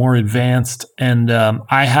bit more advanced. And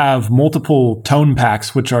I have multiple tone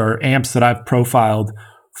packs, which are amps that I've profiled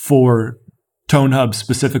for Tone Hub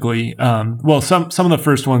specifically. Well, some of the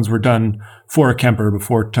first ones were done for a Kemper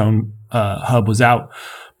before Tone Hub was out.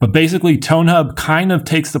 But basically, Tone Hub kind of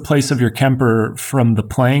takes the place of your Kemper from the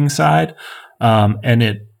playing side, and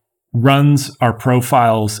it runs our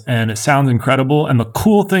profiles, and it sounds incredible. And the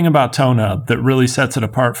cool thing about Tone Hub that really sets it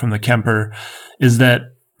apart from the Kemper is that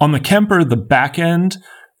on the Kemper, the back end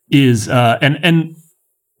is, and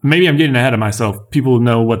maybe I'm getting ahead of myself. People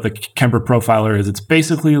know what the Kemper profiler is. It's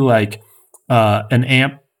basically like an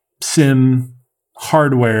amp sim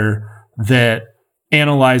hardware that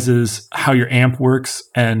analyzes how your amp works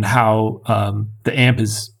and how the amp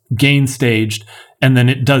is gain staged, and then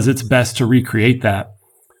it does its best to recreate that.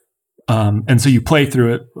 And so you play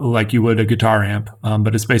through it like you would a guitar amp,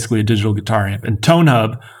 but it's basically a digital guitar amp. And Tone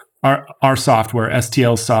Hub, our software,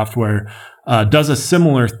 STL software, does a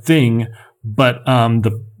similar thing, but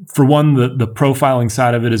the profiling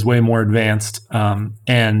side of it is way more advanced,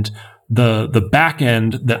 and the back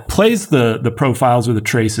end that plays the profiles or the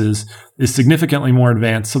traces is significantly more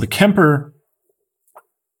advanced. So the Kemper,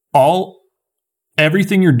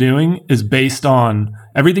 everything you're doing is based on,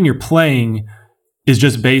 everything you're playing is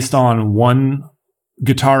just based on one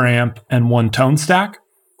guitar amp and one tone stack.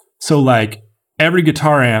 So like every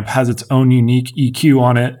guitar amp has its own unique EQ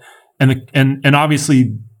on it, and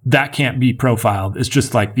obviously that can't be profiled. It's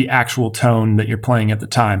just like the actual tone that you're playing at the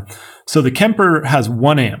time. So the Kemper has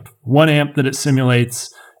one amp that it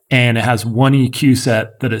simulates, and it has one EQ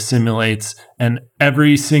set that it simulates, and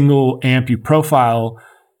every single amp you profile,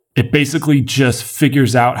 it basically just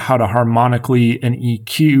figures out how to harmonically and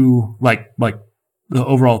EQ, like the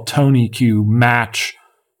overall tone EQ, match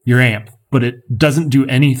your amp. But it doesn't do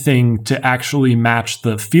anything to actually match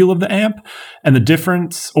the feel of the amp. And the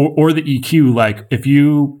difference, or the EQ, like if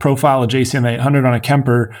you profile a JCM 800 on a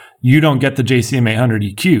Kemper, you don't get the JCM 800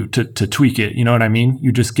 EQ to tweak it. You know what I mean?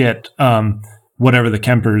 You just get whatever the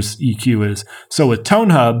Kemper's EQ is. So with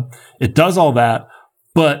Tone Hub, it does all that,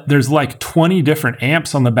 but there's like 20 different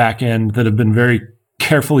amps on the back end that have been very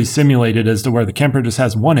carefully simulated as to where the Kemper just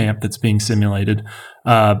has one amp that's being simulated.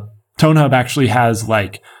 Tone Hub actually has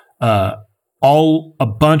like a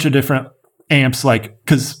bunch of different amps, like,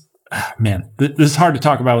 because this is hard to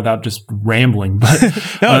talk about without just rambling, but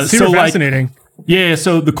no, it's super fascinating.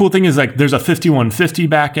 So the cool thing is like there's a 5150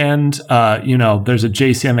 back end, there's a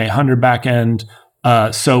JCM 800 back end.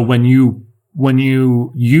 So when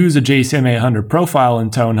you use a JCM 800 profile in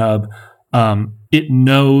Tone Hub, it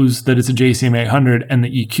knows that it's a JCM 800, and the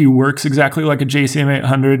EQ works exactly like a JCM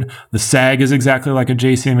 800. The sag is exactly like a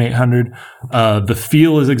JCM 800. The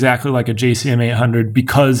feel is exactly like a JCM 800,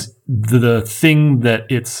 because the thing that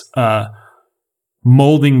it's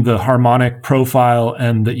molding the harmonic profile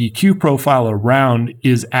and the EQ profile around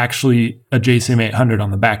is actually a JCM 800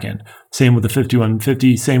 on the back end. Same with the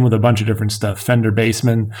 5150, same with a bunch of different stuff, Fender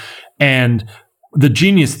Bassman. And the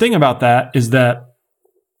genius thing about that is that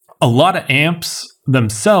a lot of amps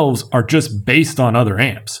themselves are just based on other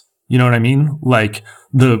amps. You know what I mean? Like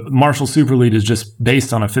the Marshall Super Lead is just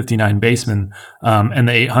based on a 59 Bassman, and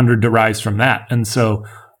the 800 derives from that. And so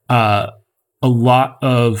a lot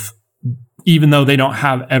of, even though they don't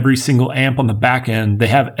have every single amp on the back end, they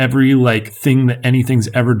have every like thing that anything's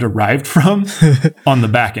ever derived from on the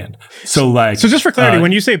back end. So just for clarity,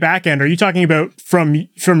 when you say back end, are you talking about from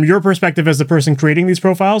your perspective as the person creating these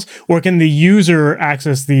profiles, or can the user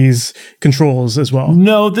access these controls as well?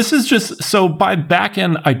 No, this is just, so by back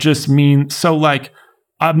end, I just mean, so like,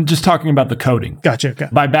 I'm just talking about the coding. Gotcha. Okay.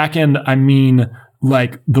 By back end, I mean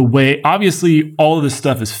like the way, obviously all of this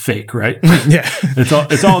stuff is fake, right? Yeah.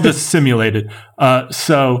 It's all just simulated.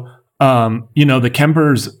 The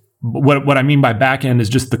Kemper's what I mean by back end is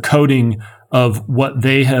just the coding of what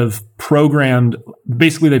they have programmed.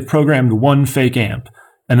 Basically, they've programmed one fake amp,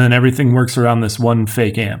 and then everything works around this one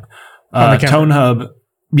fake amp. ToneHub,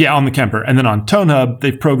 on the Kemper. And then on ToneHub,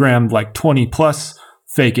 they've programmed like 20 plus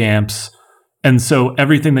fake amps. And so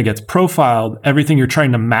everything that gets profiled, everything you're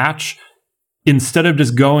trying to match, instead of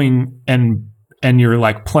just going and you're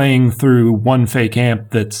like playing through one fake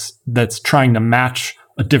amp that's trying to match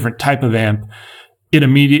a different type of amp,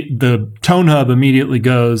 the ToneHub immediately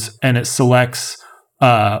goes and it selects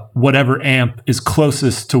whatever amp is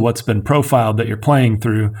closest to what's been profiled that you're playing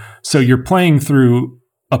through. So you're playing through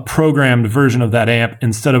a programmed version of that amp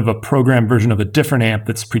instead of a programmed version of a different amp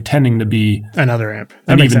that's pretending to be another amp,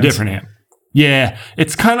 an even different amp. Yeah,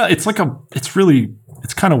 it's kind of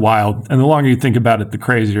wild, and the longer you think about it, the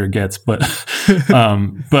crazier it gets. But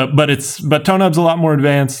ToneHub's a lot more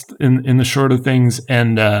advanced in the short of things,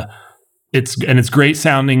 and it's great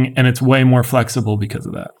sounding, and it's way more flexible because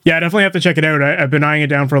of that. Yeah, I definitely have to check it out. I've been eyeing it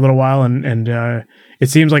down for a little while, and it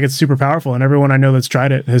seems like it's super powerful, and everyone I know that's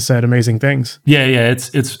tried it has said amazing things. Yeah,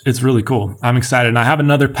 it's really cool. I'm excited. And I have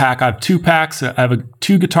another pack. I have 2 packs. I have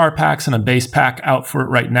 2 guitar packs and a bass pack out for it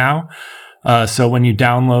right now. So when you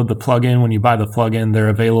download the plugin, when you buy the plugin, they're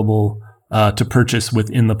available to purchase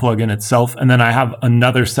within the plugin itself. And then I have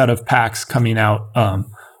another set of packs coming out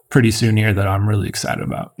pretty soon here that I'm really excited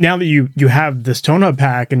about. Now that you have this ToneHub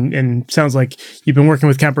pack, and sounds like you've been working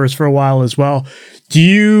with Kempers for a while as well,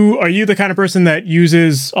 are you the kind of person that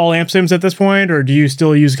uses all amp sims at this point, or do you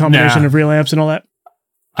still use a combination of real amps and all that?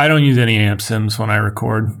 I don't use any amp sims when I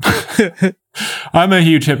record. I'm a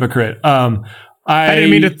huge hypocrite. I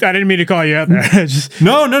didn't mean to call you out there.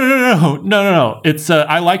 No. It's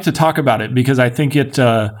I like to talk about it because I think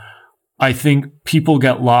I think people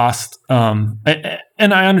get lost, and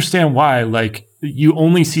I understand why. Like, you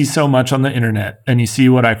only see so much on the internet, and you see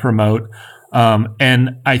what I promote, and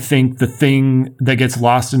I think the thing that gets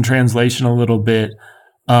lost in translation a little bit,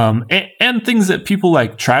 and things that people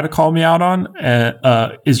like try to call me out on,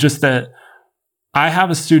 is just that I have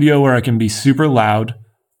a studio where I can be super loud.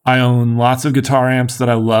 I own lots of guitar amps that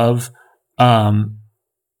I love.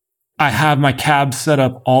 I have my cabs set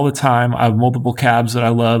up all the time. I have multiple cabs that I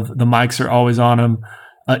love. The mics are always on them.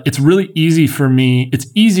 It's really easy for me. It's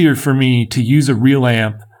easier for me to use a real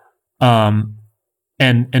amp,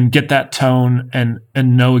 and get that tone and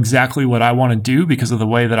know exactly what I want to do because of the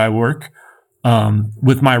way that I work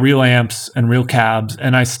with my real amps and real cabs.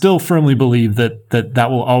 And I still firmly believe that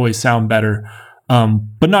will always sound better.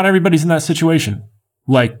 But not everybody's in that situation.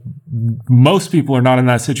 Like, most people are not in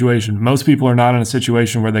that situation. Most people are not in a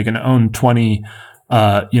situation where they can own 20,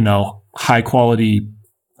 high quality,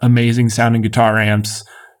 amazing sounding guitar amps.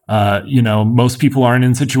 Most people aren't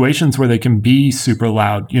in situations where they can be super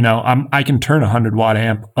loud. I can turn a 100-watt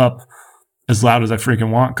amp up as loud as I freaking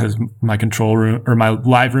want because my control room or my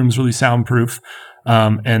live room is really soundproof.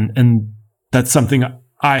 And that's something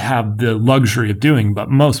I have the luxury of doing, but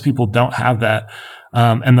most people don't have that.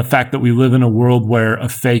 And the fact that we live in a world where a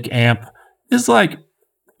fake amp is like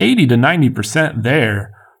 80 to 90%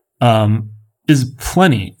 there, is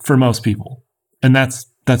plenty for most people. And that's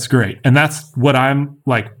great. And that's what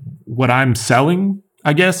I'm selling,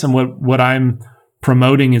 I guess. And what I'm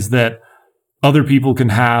promoting is that other people can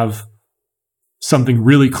have something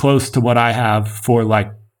really close to what I have for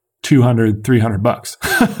like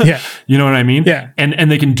 $200-$300. Yeah. You know what I mean? Yeah.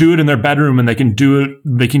 And they can do it in their bedroom, and they can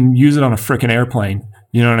use it on a freaking airplane.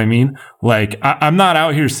 You know what I mean? Like, I'm not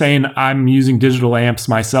out here saying I'm using digital amps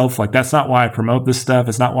myself. Like, that's not why I promote this stuff.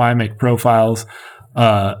 It's not why I make profiles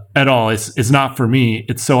at all. It's not for me.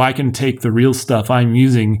 It's so I can take the real stuff I'm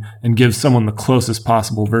using and give someone the closest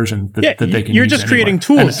possible version that they can use. You're just creating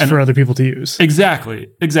tools for other people to use. Exactly.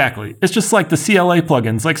 It's just like the CLA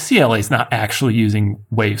plugins. Like, CLA's not actually using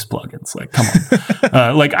Waves plugins. Like, come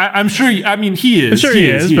on. I'm sure. He is. I'm sure he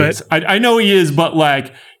is. I know he is, but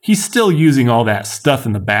like, he's still using all that stuff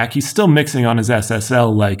in the back. He's still mixing on his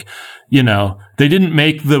SSL. Like, they didn't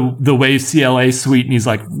make the Wave CLA suite, and he's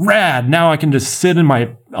like, rad. Now I can just sit on my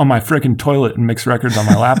freaking toilet and mix records on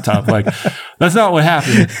my laptop. Like, that's not what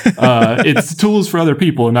happened. It's tools for other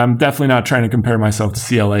people, and I'm definitely not trying to compare myself to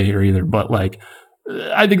CLA here either. But like,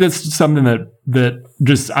 I think that's something that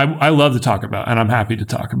just I love to talk about, and I'm happy to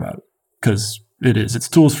talk about it because it's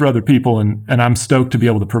tools for other people, and I'm stoked to be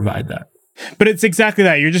able to provide that. But it's exactly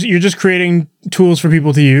that. You're just creating tools for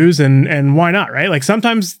people to use, and why not, right? Like,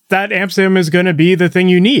 sometimes that amp sim is going to be the thing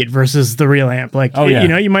you need versus the real amp. Like,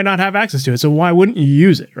 you might not have access to it, so why wouldn't you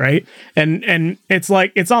use it, right? And it's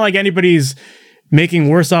not like anybody's making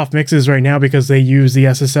worse off mixes right now because they use the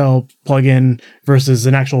SSL plugin versus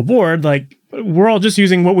an actual board. Like, we're all just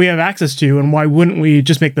using what we have access to, and why wouldn't we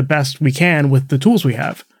just make the best we can with the tools we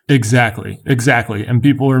have? Exactly. And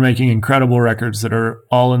people are making incredible records that are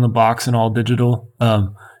all in the box and all digital.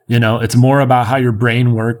 It's more about how your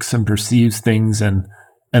brain works and perceives things, and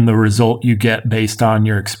the result you get based on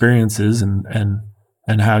your experiences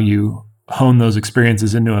and how you hone those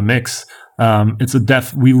experiences into a mix. It's a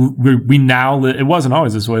we now it wasn't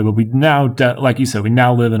always this way, but we now like you said, we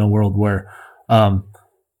now live in a world where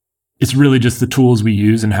it's really just the tools we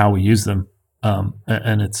use and how we use them,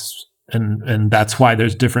 and that's why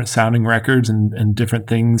there's different sounding records and different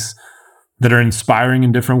things that are inspiring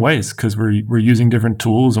in different ways, because we're using different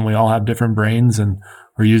tools and we all have different brains and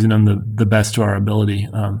we're using them the best to our ability.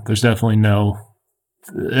 There's definitely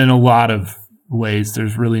in a lot of ways,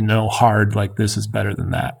 there's really no hard like this is better than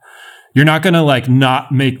that. You're not going to like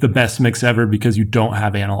not make the best mix ever because you don't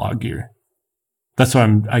have analog gear. That's what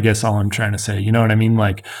I guess all I'm trying to say. You know what I mean?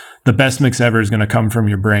 Like the best mix ever is going to come from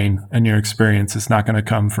your brain and your experience. It's not going to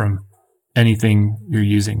come from anything you're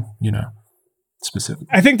using, specifically.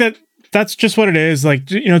 I think that's just what it is. Like,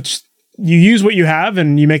 just, you use what you have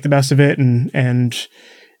and you make the best of it. And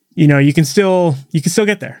you can still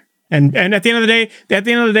get there. And at the end of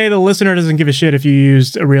the day, the listener doesn't give a shit if you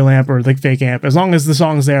used a real amp or like fake amp. As long as the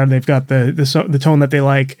song's there, they've got the tone that they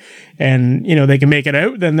like, and they can make it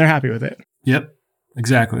out, then they're happy with it. Yep,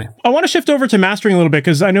 exactly. I want to shift over to mastering a little bit,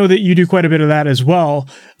 because I know that you do quite a bit of that as well.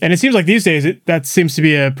 And it seems like these days that seems to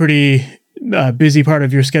be a pretty busy part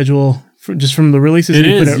of your schedule, just from the releases. It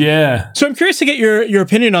is, yeah. So I'm curious to get your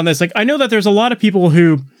opinion on this. Like, I know that there's a lot of people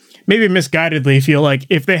who maybe misguidedly feel like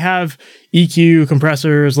if they have EQ,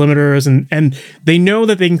 compressors, limiters, and they know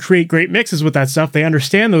that they can create great mixes with that stuff, they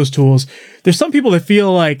understand those tools. There's some people that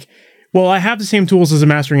feel like, well, I have the same tools as a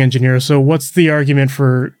mastering engineer, so what's the argument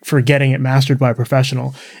for getting it mastered by a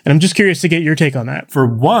professional? And I'm just curious to get your take on that. For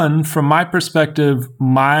one, from my perspective,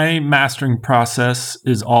 my mastering process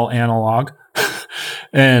is all analog.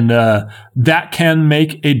 And that can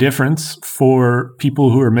make a difference for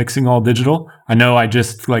people who are mixing all digital. I know I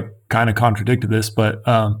just like kind of contradicted this, but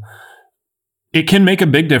it can make a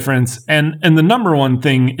big difference. And the number one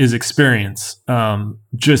thing is experience.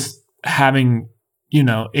 Just having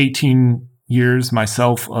 18 years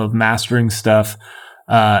myself of mastering stuff,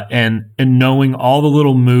 and knowing all the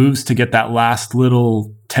little moves to get that last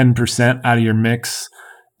little 10% out of your mix,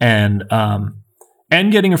 and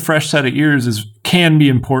getting a fresh set of ears can be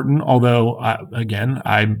important. Although,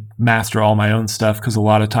 I master all my own stuff, because a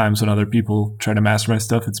lot of times when other people try to master my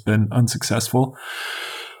stuff, it's been unsuccessful.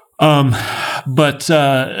 But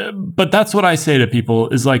that's what I say to people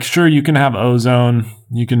is like, sure, you can have Ozone,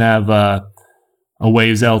 you can have a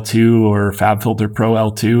Waves L2 or FabFilter Pro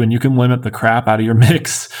L2, and you can limit the crap out of your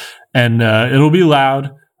mix, and it'll be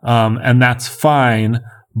loud, and that's fine.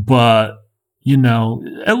 But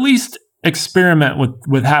at least experiment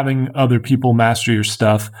with having other people master your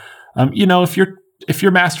stuff. If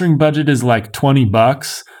your mastering budget is like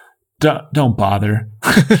 $20, don't bother.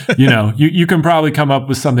 You can probably come up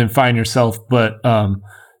with something fine yourself, but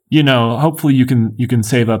hopefully you can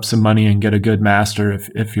save up some money and get a good master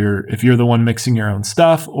if you're the one mixing your own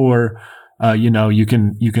stuff, or you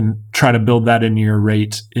can try to build that into your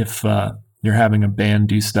rate if you're having a band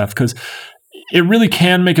do stuff, because it really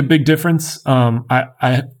can make a big difference.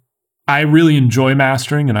 I really enjoy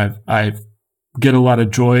mastering, and I get a lot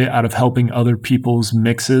of joy out of helping other people's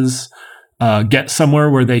mixes get somewhere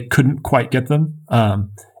where they couldn't quite get them.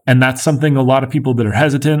 And that's something a lot of people that are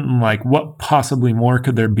hesitant and like, what possibly more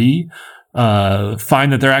could there be,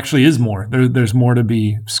 find that there actually is more. There's more to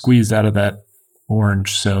be squeezed out of that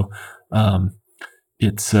orange. So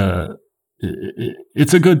it's a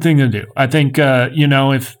good thing to do. I think,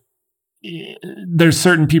 if there's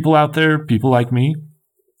certain people out there, people like me,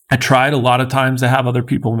 I tried a lot of times to have other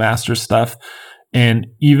people master stuff. And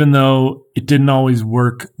even though it didn't always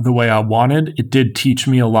work the way I wanted, it did teach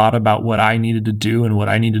me a lot about what I needed to do and what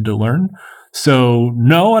I needed to learn. So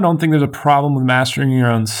no, I don't think there's a problem with mastering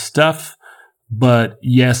your own stuff. But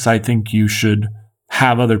yes, I think you should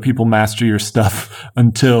have other people master your stuff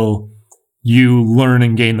until you learn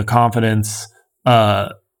and gain the confidence.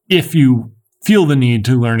 If you feel the need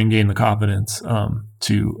to learn and gain the confidence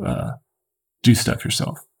to do stuff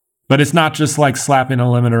yourself. But it's not just like slapping a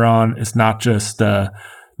limiter on. It's not just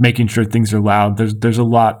making sure things are loud. There's a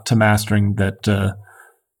lot to mastering that to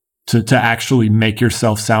actually make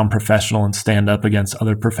yourself sound professional and stand up against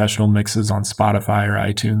other professional mixes on Spotify or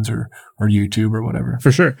iTunes or YouTube or whatever.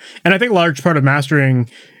 For sure. And I think a large part of mastering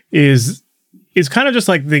is kind of just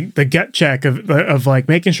like the gut check of like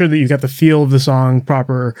making sure that you got the feel of the song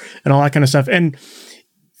proper and all that kind of stuff. And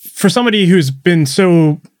for somebody who's been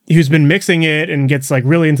so who's been mixing it and gets like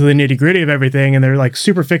really into the nitty gritty of everything, and they're like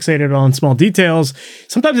super fixated on small details,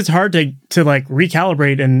 sometimes it's hard to like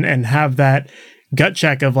recalibrate and have that gut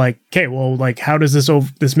check of like, okay, well, like how does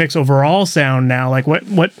this mix overall sound now? Like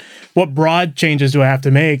what broad changes do I have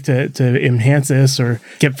to make to enhance this or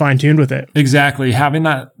get fine tuned with it? Exactly. Having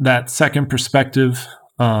that second perspective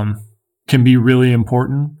can be really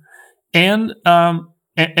important. And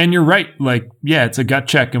you're right. Like, yeah, it's a gut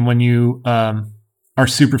check. And when you are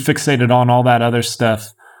super fixated on all that other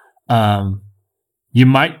stuff, you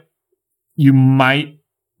might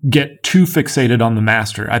get too fixated on the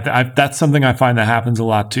master. That's something I find that happens a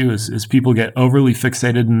lot too, is people get overly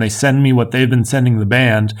fixated and they send me what they've been sending the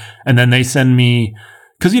band. And then they send me,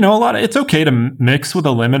 cause it's okay to mix with a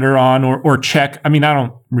limiter on or check. I mean, I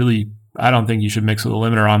don't think you should mix with a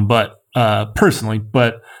limiter on, but, personally,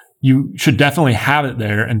 but you should definitely have it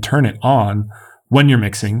there and turn it on when you're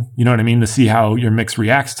mixing, you know what I mean? To see how your mix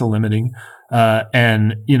reacts to limiting.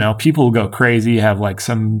 And people will go crazy, have like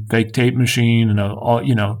some fake tape machine and all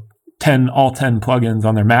 10 plugins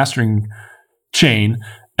on their mastering chain.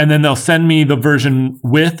 And then they'll send me the version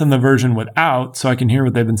with and the version without so I can hear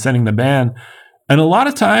what they've been sending the band. And a lot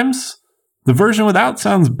of times the version without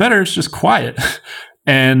sounds better. It's just quiet.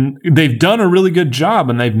 And they've done a really good job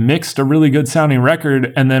and they've mixed a really good sounding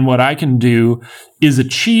record. And then what I can do is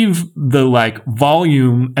achieve the like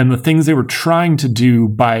volume and the things they were trying to do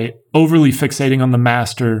by overly fixating on the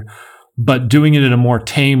master, but doing it in a more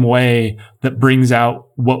tame way that brings out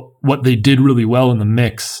what they did really well in the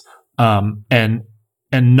mix, and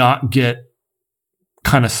not get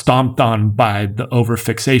kind of stomped on by the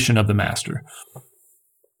overfixation of the master.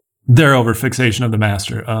 Their overfixation of the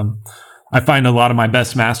master. I find a lot of my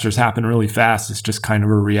best masters happen really fast. It's just kind of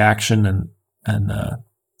a reaction and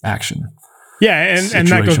action. Yeah, and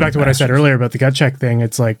that goes back to what I said earlier about the gut check thing.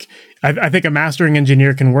 It's like I think a mastering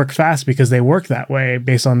engineer can work fast because they work that way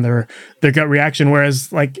based on their gut reaction.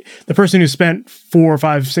 Whereas like the person who spent 4 or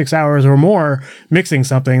 5, 6 hours or more mixing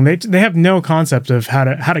something, they have no concept of how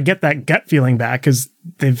to get that gut feeling back because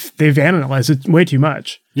they've analyzed it way too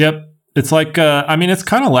much. Yep, it's like it's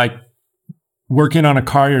kind of like working on a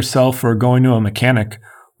car yourself or going to a mechanic.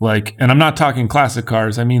 Like, and I'm not talking classic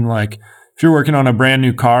cars. I mean, like, if you're working on a brand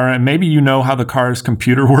new car and maybe you know how the car's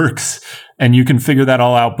computer works and you can figure that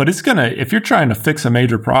all out, but if you're trying to fix a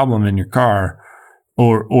major problem in your car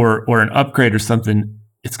or an upgrade or something,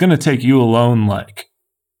 it's going to take you alone like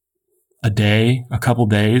a day, a couple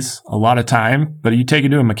days, a lot of time, but you take it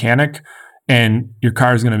to a mechanic and your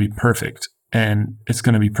car is going to be perfect. And it's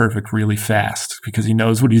going to be perfect really fast because he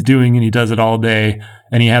knows what he's doing and he does it all day.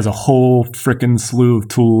 And he has a whole freaking slew of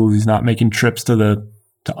tools. He's not making trips to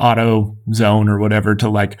AutoZone or whatever to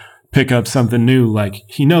like pick up something new. Like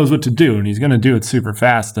he knows what to do and he's going to do it super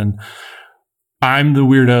fast. And I'm the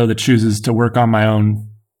weirdo that chooses to work on my own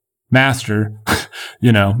master,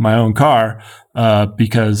 my own car,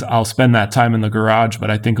 because I'll spend that time in the garage.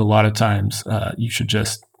 But I think a lot of times you should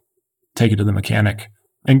just take it to the mechanic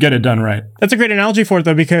and get it done right. That's a great analogy for it,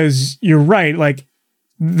 though, because you're right. Like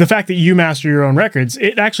the fact that you master your own records,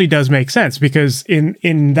 it actually does make sense because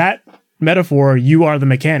in that metaphor, you are the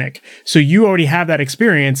mechanic. So you already have that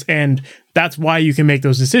experience, and that's why you can make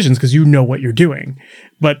those decisions because you know what you're doing.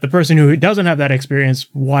 But the person who doesn't have that experience,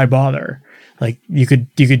 why bother? Like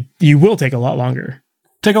you will take a lot longer.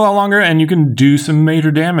 And you can do some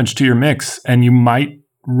major damage to your mix, and you might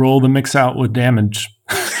roll the mix out with damage.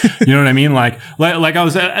 You know what I mean? Like I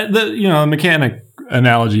was, the mechanic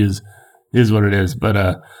analogy is what it is.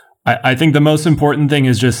 But I think the most important thing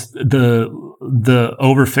is just the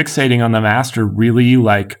over fixating on the master really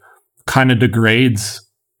like kind of degrades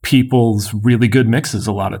people's really good mixes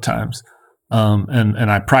a lot of times.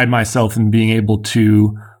 And I pride myself in being able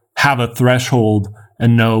to have a threshold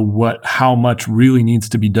and know how much really needs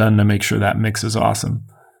to be done to make sure that mix is awesome.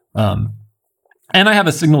 And I have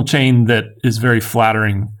a signal chain that is very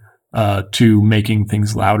flattering to making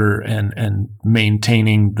things louder and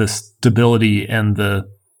maintaining the stability and the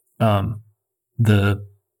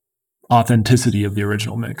authenticity of the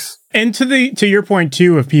original mix. And to your point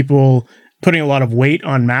too, of people putting a lot of weight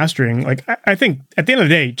on mastering, like I think at the end of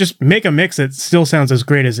the day, just make a mix that still sounds as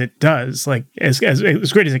great as it does, like as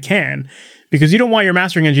great as it can, because you don't want your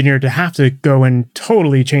mastering engineer to have to go and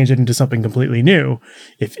totally change it into something completely new.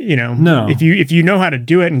 If you know how to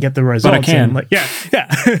do it and get the results. But I can.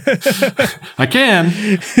 I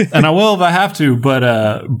can, and I will if I have to.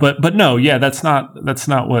 But no, yeah, that's not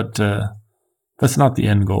what. That's not the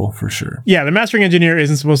end goal for sure. Yeah, the mastering engineer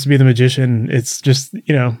isn't supposed to be the magician. It's just,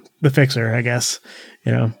 the fixer, I guess.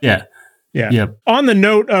 Yeah. Yep. On the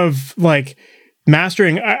note of like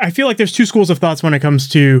mastering, I feel like there's two schools of thoughts when it comes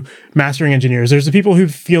to mastering engineers. There's the people who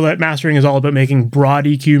feel that mastering is all about making broad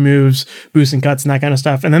EQ moves, boosts and cuts and that kind of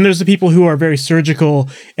stuff. And then there's the people who are very surgical,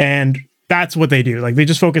 and that's what they do. Like, they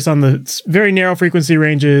just focus on the very narrow frequency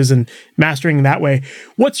ranges and mastering that way.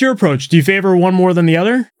 What's your approach? Do you favor one more than the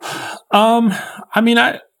other? I mean,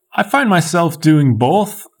 I find myself doing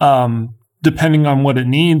both, depending on what it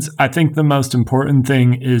needs. I think the most important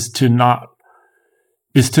thing is to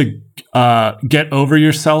get over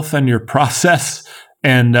yourself and your process,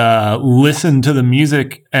 and listen to the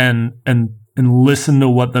music and listen to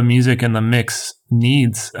what the music and the mix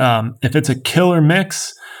needs. If it's a killer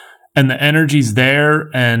mix and the energy's there,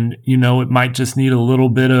 and it might just need a little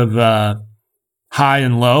bit of high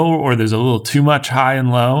and low, or there's a little too much high and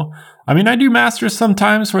low. I mean, I do masters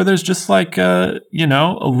sometimes where there's just like a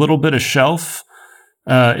little bit of shelf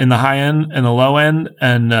in the high end and the low end,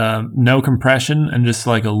 and no compression, and just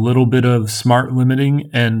like a little bit of smart limiting,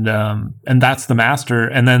 and that's the master.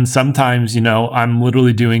 And then sometimes, I'm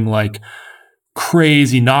literally doing like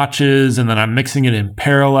crazy notches, and then I'm mixing it in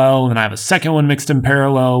parallel, and I have a second one mixed in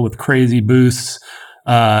parallel with crazy boosts.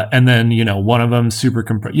 And then, one of them super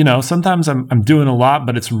sometimes I'm doing a lot,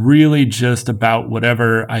 but it's really just about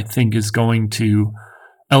whatever I think is going to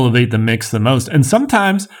elevate the mix the most. And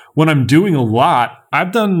sometimes when I'm doing a lot,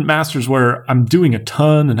 I've done masters where I'm doing a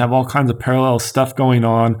ton and have all kinds of parallel stuff going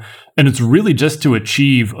on, and it's really just to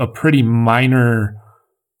achieve a pretty minor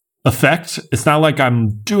effect. It's not like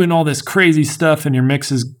I'm doing all this crazy stuff and your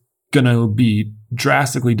mix is going to be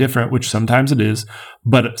drastically different, which sometimes it is.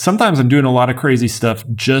 But sometimes I'm doing a lot of crazy stuff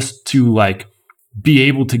just to like be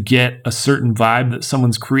able to get a certain vibe that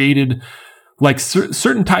someone's created. Like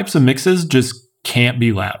certain types of mixes just can't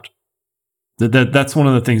be loud. That's one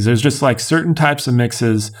of the things. There's just like certain types of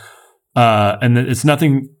mixes, and it's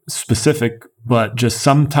nothing specific, but just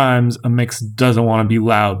sometimes a mix doesn't want to be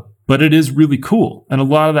loud, but it is really cool. And a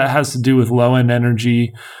lot of that has to do with low end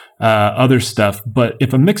energy, other stuff. But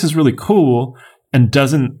if a mix is really cool and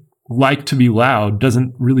doesn't like to be loud,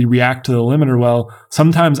 doesn't really react to the limiter well,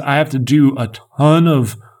 sometimes I have to do a ton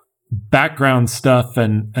of background stuff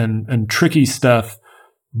and tricky stuff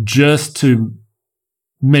just to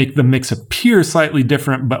make the mix appear slightly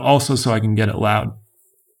different, but also so I can get it loud.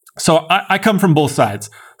 So I come from both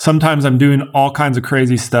sides. Sometimes I'm doing all kinds of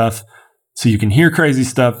crazy stuff so you can hear crazy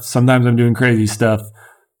stuff. Sometimes I'm doing crazy stuff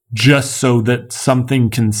just so that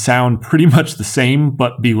something can sound pretty much the same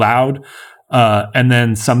but be loud. And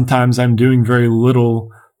then sometimes I'm doing very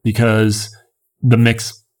little because the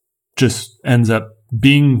mix just ends up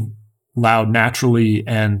being loud naturally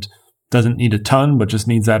and doesn't need a ton, but just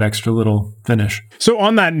needs that extra little finish. So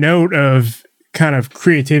on that note of kind of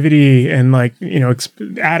creativity and like,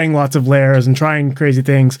 adding lots of layers and trying crazy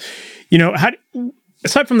things, how,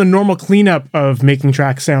 aside from the normal cleanup of making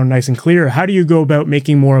tracks sound nice and clear, how do you go about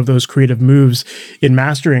making more of those creative moves in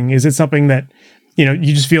mastering? Is it something that,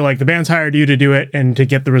 you just feel like the band's hired you to do it and to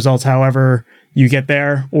get the results however you get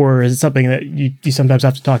there? Or is it something that you sometimes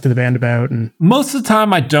have to talk to the band about? And most of the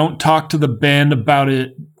time I don't talk to the band about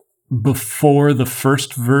it before the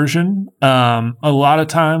first version. A lot of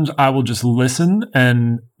times I will just listen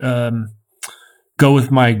and go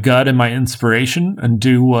with my gut and my inspiration and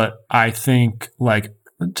do what I think, like,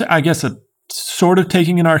 I guess sort of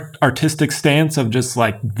taking an artistic stance of just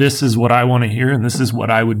like, this is what I want to hear and this is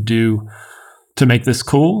what I would do to make this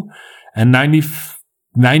cool. And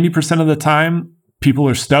 90% of the time people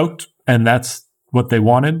are stoked and that's what they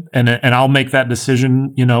wanted. And I'll make that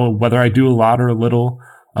decision, whether I do a lot or a little,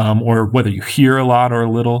 or whether you hear a lot or a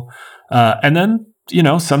little. And then,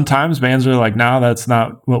 sometimes bands are like, no, that's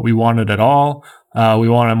not what we wanted at all. We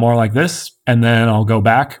want it more like this. And then I'll go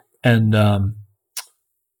back and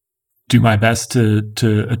do my best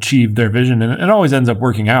to achieve their vision. And it always ends up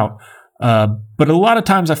working out. But a lot of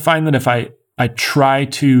times I find that if I try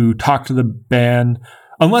to talk to the band,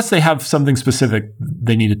 unless they have something specific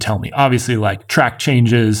they need to tell me, obviously like track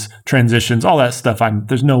changes, transitions, all that stuff,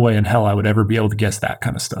 there's no way in hell I would ever be able to guess that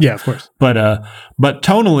kind of stuff. Yeah, of course. But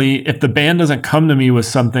tonally, if the band doesn't come to me with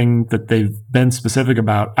something that they've been specific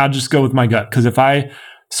about, I'll just go with my gut. Because if I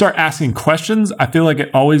start asking questions, I feel like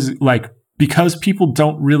it always, like, because people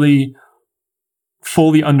don't really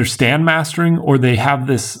fully understand mastering, or they have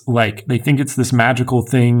this, like, they think it's this magical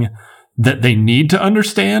thing that they need to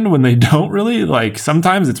understand when they don't really. Like,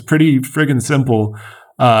 sometimes it's pretty friggin' simple.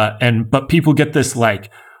 But people get this,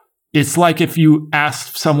 like, it's like if you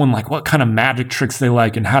ask someone like what kind of magic tricks they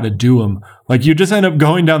like and how to do them, like, you just end up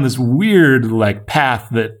going down this weird like path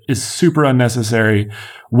that is super unnecessary,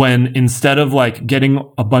 when instead of like getting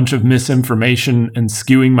a bunch of misinformation and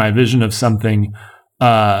skewing my vision of something,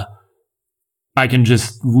 I can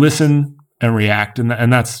just listen and react. And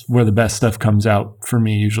that's where the best stuff comes out for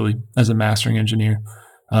me, usually, as a mastering engineer.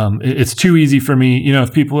 It's too easy for me. You know,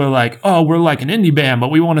 if people are like, oh, we're like an indie band, but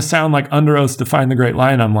we want to sound like Under Oath to Find the Great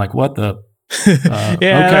Line. I'm like, what the? Yeah, okay.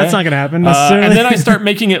 That's not going to happen. And then I start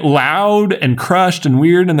making it loud and crushed and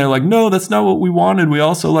weird. And they're like, no, that's not what we wanted. We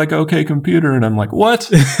also like OK Computer. And I'm like,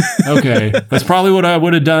 what? Okay. That's probably what I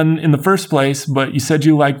would have done in the first place. But you said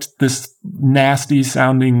you liked this nasty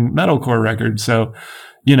sounding metalcore record. So,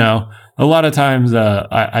 you know, a lot of times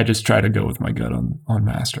I just try to go with my gut on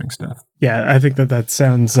mastering stuff. Yeah, I think that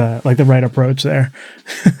sounds like the right approach there.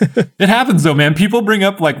 It happens though, man. People bring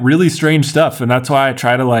up like really strange stuff. And that's why I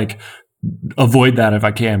try to like avoid that if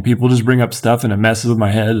I can. People just bring up stuff and it messes with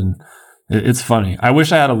my head, and it's funny. I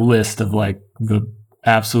wish I had a list of like the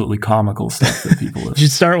absolutely comical stuff that people you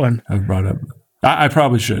should start one. Have brought up. I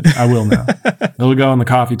probably should. I will now. It'll go on the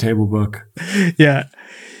coffee table book. Yeah.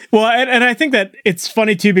 Well, and I think that it's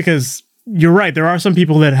funny too, because you're right. There are some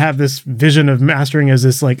people that have this vision of mastering as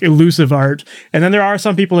this like elusive art. And then there are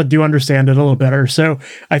some people that do understand it a little better. So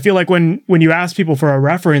I feel like when you ask people for a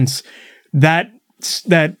reference, that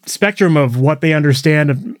spectrum of what they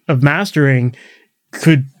understand of mastering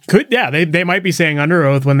could they might be saying Under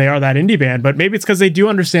Oath when they are that indie band, but maybe it's because they do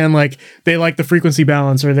understand, like they like the frequency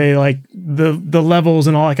balance or they like the levels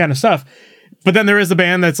and all that kind of stuff. But then there is the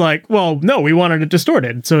band that's like, well, no, we wanted it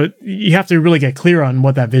distorted. So you have to really get clear on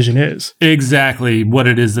what that vision is. Exactly what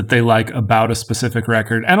it is that they like about a specific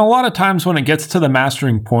record. And a lot of times when it gets to the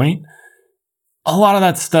mastering point, a lot of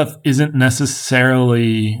that stuff isn't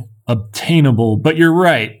necessarily obtainable, but you're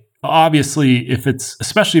right. Obviously,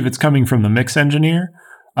 especially if it's coming from the mix engineer,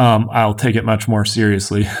 I'll take it much more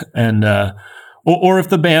seriously. And, or if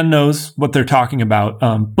the band knows what they're talking about.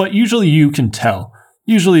 But usually you can tell.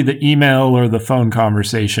 Usually the email or the phone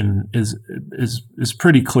conversation is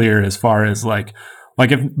pretty clear as far as like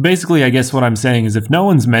if basically, I guess what I'm saying is if no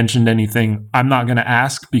one's mentioned anything, I'm not going to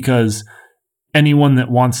ask, because anyone that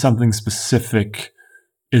wants something specific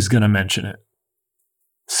is going to mention it.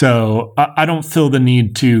 So I don't feel the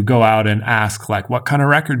need to go out and ask, like, what kind of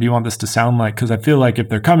record do you want this to sound like? Because I feel like if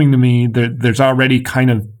they're coming to me, there's already kind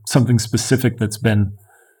of something specific that's been,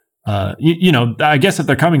 I guess if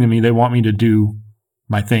they're coming to me, they want me to do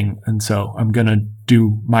my thing. And so I'm going to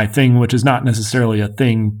do my thing, which is not necessarily a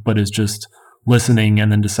thing, but is just listening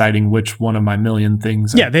and then deciding which one of my million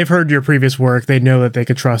things. Yeah, they've heard your previous work. They know that they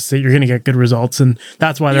could trust that you're going to get good results, and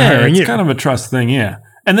that's why they're hiring you. It's kind of a trust thing, yeah.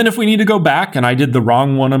 And then if we need to go back and I did the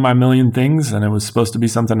wrong one of my million things and it was supposed to be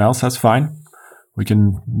something else, that's fine. We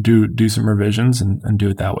can do some revisions and do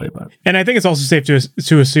it that way. And I think it's also safe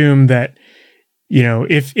to assume that, you know,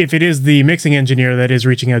 if it is the mixing engineer that is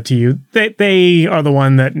reaching out to you, they are the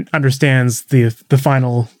one that understands the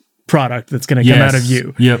final product that's going to come out of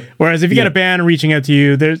you. Yep. Whereas if you get a band reaching out to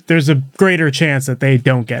you, there's a greater chance that they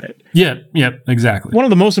don't get it. Yep, exactly. One of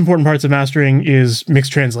the most important parts of mastering is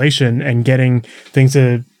mixed translation and getting things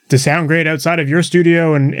to sound great outside of your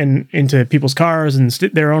studio and into people's cars and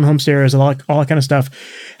their own home stereos and all that kind of stuff.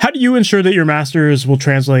 How do you ensure that your masters will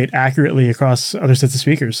translate accurately across other sets of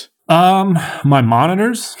speakers? My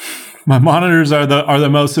monitors are the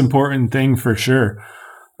most important thing for sure.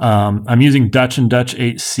 I'm using Dutch and Dutch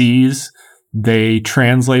 8Cs. They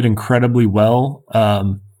translate incredibly well.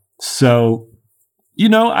 So,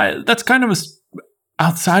 that's kind of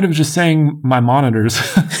outside of just saying my monitors.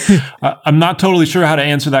 I'm not totally sure how to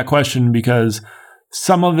answer that question, because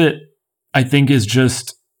some of it I think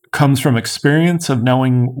comes from experience of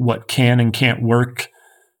knowing what can and can't work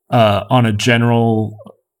on a general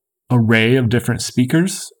array of different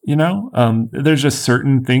speakers. There's just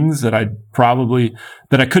certain things that I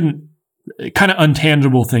couldn't, kind of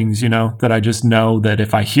untangible things, that I just know that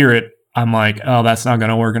if I hear it, I'm like, oh, that's not going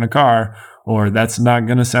to work in a car, or that's not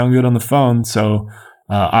going to sound good on the phone. So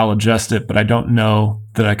I'll adjust it, but I don't know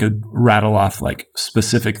that I could rattle off like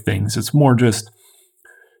specific things. It's more just,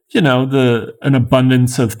 an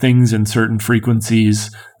abundance of things in certain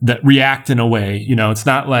frequencies that react in a way. It's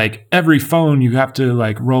not like every phone you have to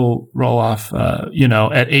like roll off, at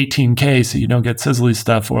 18K so you don't get sizzly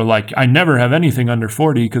stuff, or like I never have anything under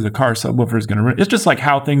 40 because a car subwoofer is going to. It's just like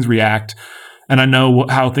how things react, and I know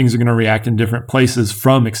how things are going to react in different places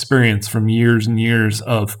from experience, from years and years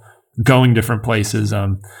of going different places. I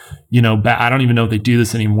don't even know if they do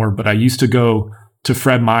this anymore, but I used to go to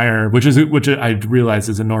Fred Meyer, which I realize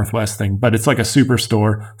is a Northwest thing, but it's like a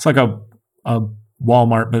superstore. It's like a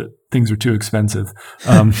Walmart, but things are too expensive.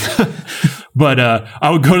 But I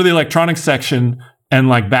would go to the electronics section, and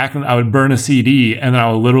like back then I would burn a CD and then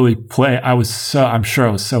I would literally play. I'm sure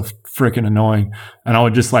I was so freaking annoying. And I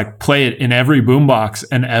would just like play it in every boombox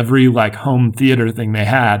and every like home theater thing they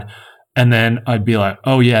had. And then I'd be like,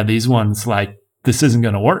 oh yeah, these ones, like, this isn't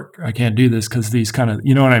going to work. I can't do this because these kind of,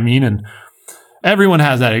 you know what I mean? And everyone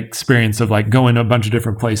has that experience of like going to a bunch of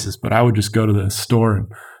different places, but I would just go to the store and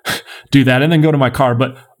do that and then go to my car.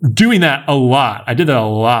 But doing that a lot, I did that a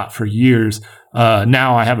lot for years.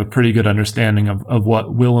 Now I have a pretty good understanding of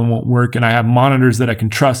what will and won't work. And I have monitors that I can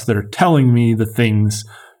trust that are telling me the things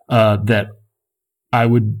that I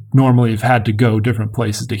would normally have had to go different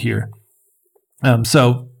places to hear.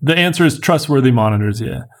 So the answer is trustworthy monitors.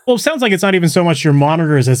 Yeah. Well, it sounds like it's not even so much your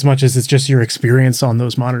monitors as much as it's just your experience on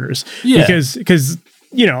those monitors. Yeah. Because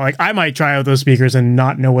you know, like I might try out those speakers and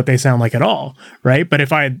not know what they sound like at all, right? But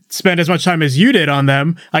if I spent as much time as you did on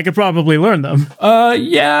them, I could probably learn them.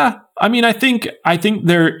 Yeah. I mean, I think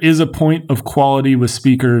there is a point of quality with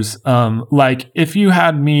speakers. Like if you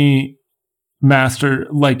had me master,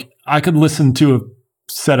 like I could listen to a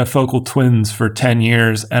set of Focal Twins for 10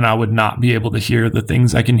 years and I would not be able to hear the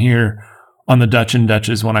things I can hear on the Dutch and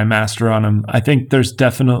Dutches when I master on them. I think there's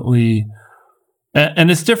definitely,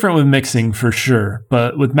 and it's different with mixing for sure,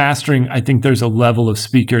 but with mastering, I think there's a level of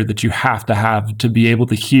speaker that you have to be able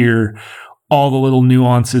to hear all the little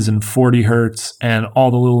nuances in 40 hertz and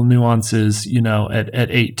all the little nuances, you know, at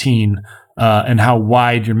 18, and how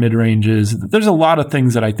wide your mid-range is. There's a lot of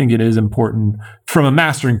things that I think it is important from a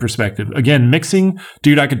mastering perspective. Again, mixing,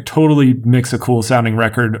 dude, I could totally mix a cool sounding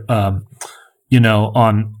record, you know,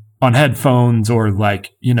 on headphones or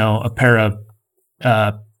like, you know, a pair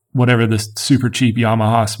of, whatever the super cheap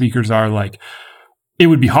Yamaha speakers are. Like, it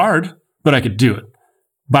would be hard, but I could do it.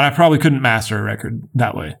 But I probably couldn't master a record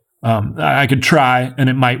that way. I could try and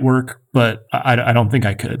it might work, but I don't think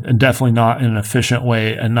I could, and definitely not in an efficient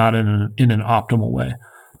way and not in an optimal way.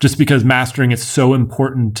 Just because mastering is so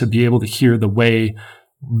important to be able to hear the way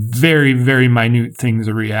very, very minute things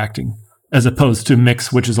are reacting, as opposed to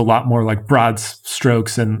mix, which is a lot more like broad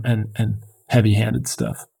strokes and heavy-handed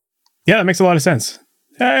stuff. Yeah, that makes a lot of sense.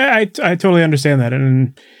 I totally understand that,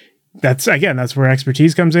 and that's where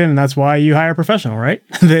expertise comes in, and that's why you hire a professional, right?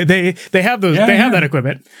 they have those, have that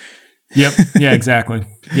equipment. Yep. Yeah, exactly.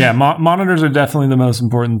 Yeah. Monitors are definitely the most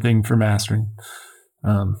important thing for mastering.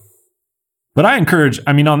 But on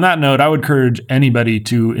that note, I would encourage anybody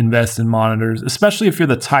to invest in monitors, especially if you're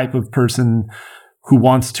the type of person who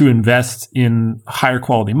wants to invest in higher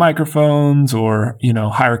quality microphones or, you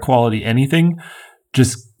know, higher quality anything.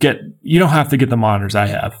 You don't have to get the monitors I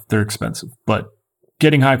have. They're expensive, but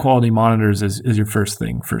getting high quality monitors is your first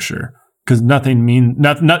thing for sure. Because nothing means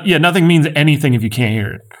anything if you can't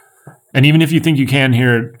hear it. And even if you think you can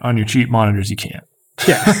hear it on your cheap monitors, you can't.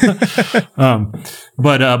 Yeah.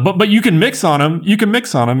 But you can mix on them.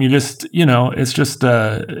 You just, you know, it's just,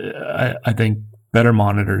 I think better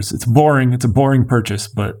monitors. It's boring. It's a boring purchase,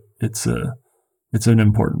 but it's an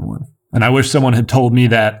important one. And I wish someone had told me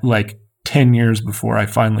that like 10 years before I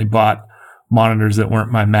finally bought monitors that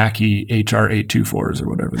weren't my Mackie HR824s or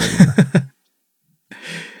whatever they were.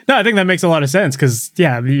 No, I think that makes a lot of sense because,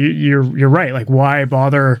 yeah, you're right. Like, why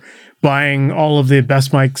bother buying all of the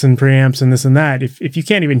best mics and preamps and this and that if you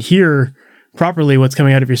can't even hear properly what's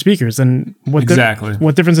coming out of your speakers? And what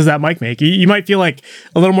difference does that mic make? You might feel like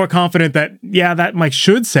a little more confident that, yeah, that mic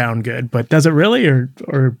should sound good, but does it really? Or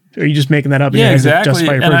are you just making that up in your head to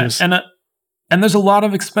justify your purchase? And there's a lot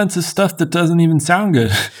of expensive stuff that doesn't even sound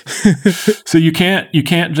good. So you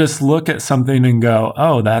can't just look at something and go,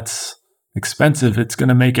 oh, that's expensive. It's going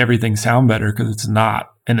to make everything sound better, because it's not.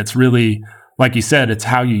 And it's really, like you said, it's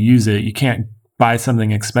how you use it. You can't buy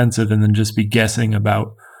something expensive and then just be guessing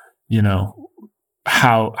about, you know,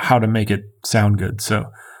 how to make it sound good. So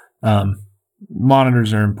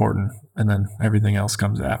monitors are important, and then everything else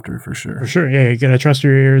comes after for sure. For sure. Yeah, you gotta trust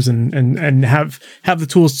your ears and have the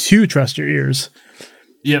tools to trust your ears.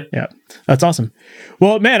 Yep. Yeah. That's awesome.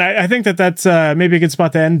 Well, man, I think that's maybe a good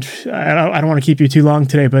spot to end. I don't want to keep you too long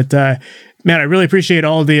today, but man, I really appreciate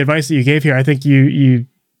all of the advice that you gave here. I think you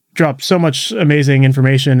dropped so much amazing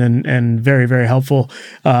information and very, very helpful.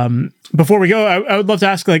 Before we go, I would love to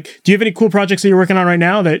ask, like, do you have any cool projects that you're working on right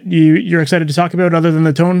now that you're excited to talk about other than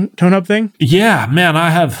the Tone Hub thing? Yeah, man, I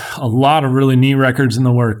have a lot of really neat records in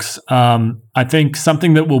the works. I think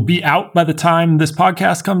something that will be out by the time this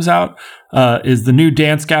podcast comes out is the new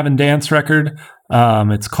Dance Gavin Dance record.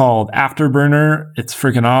 It's called Afterburner. It's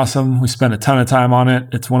freaking awesome. We spent a ton of time on it.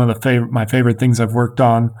 It's one of my favorite things I've worked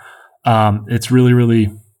on. It's really,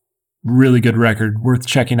 really, really good record, worth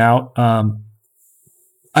checking out.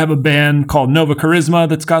 I have a band called Nova Charisma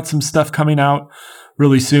that's got some stuff coming out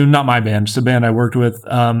really soon. Not my band, just a band I worked with.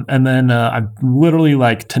 And then I'm literally,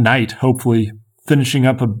 like, tonight, hopefully finishing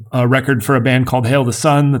up a record for a band called Hail the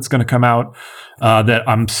Sun that's going to come out that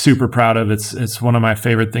I'm super proud of. It's one of my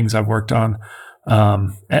favorite things I've worked on,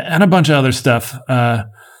 and a bunch of other stuff.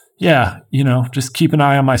 Yeah, just keep an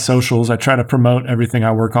eye on my socials. I try to promote everything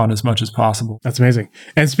I work on as much as possible. That's amazing.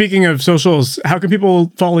 And speaking of socials, how can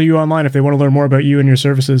people follow you online if they want to learn more about you and your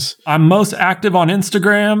services? I'm most active on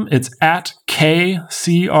Instagram. It's at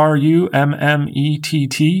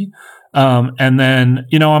KCRUMMETT. And then,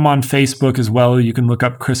 I'm on Facebook as well. You can look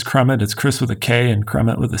up Chris Crummett. It's Chris with a K and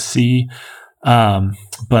Crummett with a C.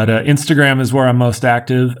 But Instagram is where I'm most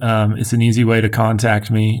active. It's an easy way to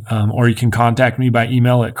contact me, or you can contact me by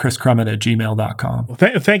email at chriscrummett@gmail.com. Well,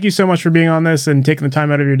 thank you so much for being on this and taking the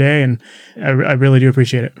time out of your day. And I really do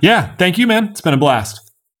appreciate it. Yeah. Thank you, man. It's been a blast.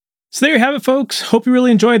 So there you have it, folks. Hope you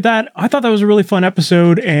really enjoyed that. I thought that was a really fun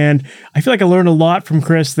episode, and I feel like I learned a lot from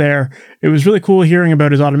Chris there. It was really cool hearing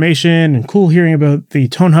about his automation and cool hearing about the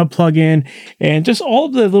ToneHub plugin and just all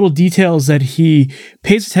of the little details that he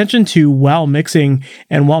pays attention to while mixing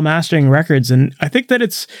and while mastering records. And I think that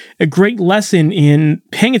it's a great lesson in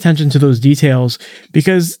paying attention to those details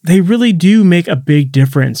because they really do make a big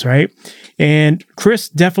difference, right? And Chris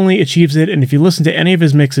definitely achieves it. And if you listen to any of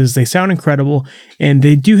his mixes, they sound incredible and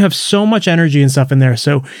they do have so much energy and stuff in there.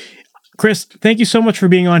 So Chris, thank you so much for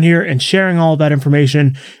being on here and sharing all of that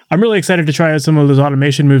information. I'm really excited to try out some of those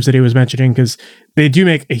automation moves that he was mentioning because they do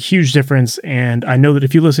make a huge difference. And I know that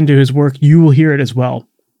if you listen to his work, you will hear it as well.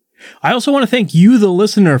 I also want to thank you, the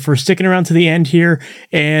listener, for sticking around to the end here.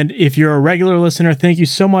 And if you're a regular listener, thank you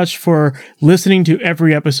so much for listening to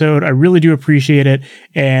every episode. I really do appreciate it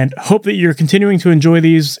and hope that you're continuing to enjoy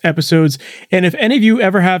these episodes. And if any of you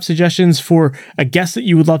ever have suggestions for a guest that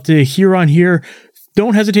you would love to hear on here,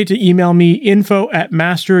 don't hesitate to email me,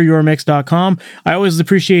 info@masteryourmix.com. I always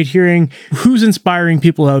appreciate hearing who's inspiring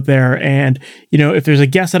people out there. And, if there's a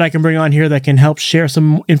guest that I can bring on here that can help share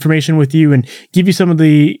some information with you and give you some of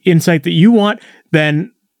the insight that you want,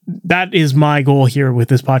 then that is my goal here with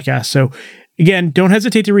this podcast. So again, don't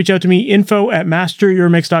hesitate to reach out to me,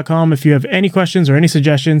 info@masteryourmix.com if you have any questions or any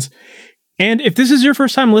suggestions. And if this is your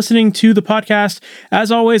first time listening to the podcast,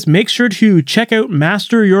 as always, make sure to check out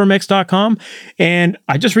masteryourmix.com. And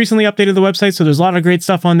I just recently updated the website, so there's a lot of great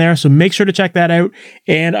stuff on there. So make sure to check that out.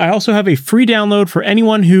 And I also have a free download for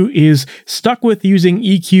anyone who is stuck with using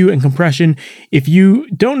EQ and compression. If you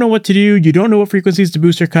don't know what to do, you don't know what frequencies to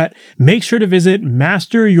boost or cut, make sure to visit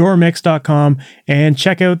masteryourmix.com and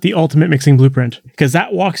check out the Ultimate Mixing Blueprint, because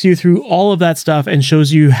that walks you through all of that stuff and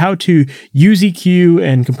shows you how to use EQ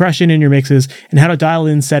and compression in your mixes and how to dial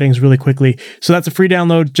in settings really quickly. So that's a free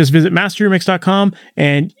download. Just visit masteryourmix.com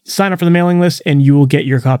and sign up for the mailing list and you will get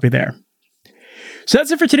your copy there. So that's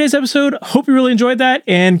it for today's episode. Hope you really enjoyed that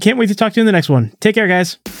and can't wait to talk to you in the next one. Take care,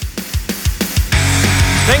 guys.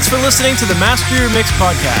 Thanks for listening to the Master Your Mix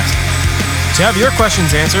podcast. To have your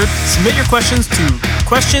questions answered, submit your questions to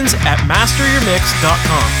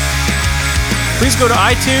questions@masteryourmix.com. Please go to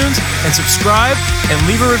iTunes and subscribe and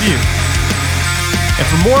leave a review. And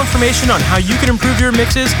for more information on how you can improve your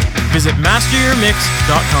mixes, visit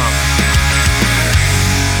masteryourmix.com.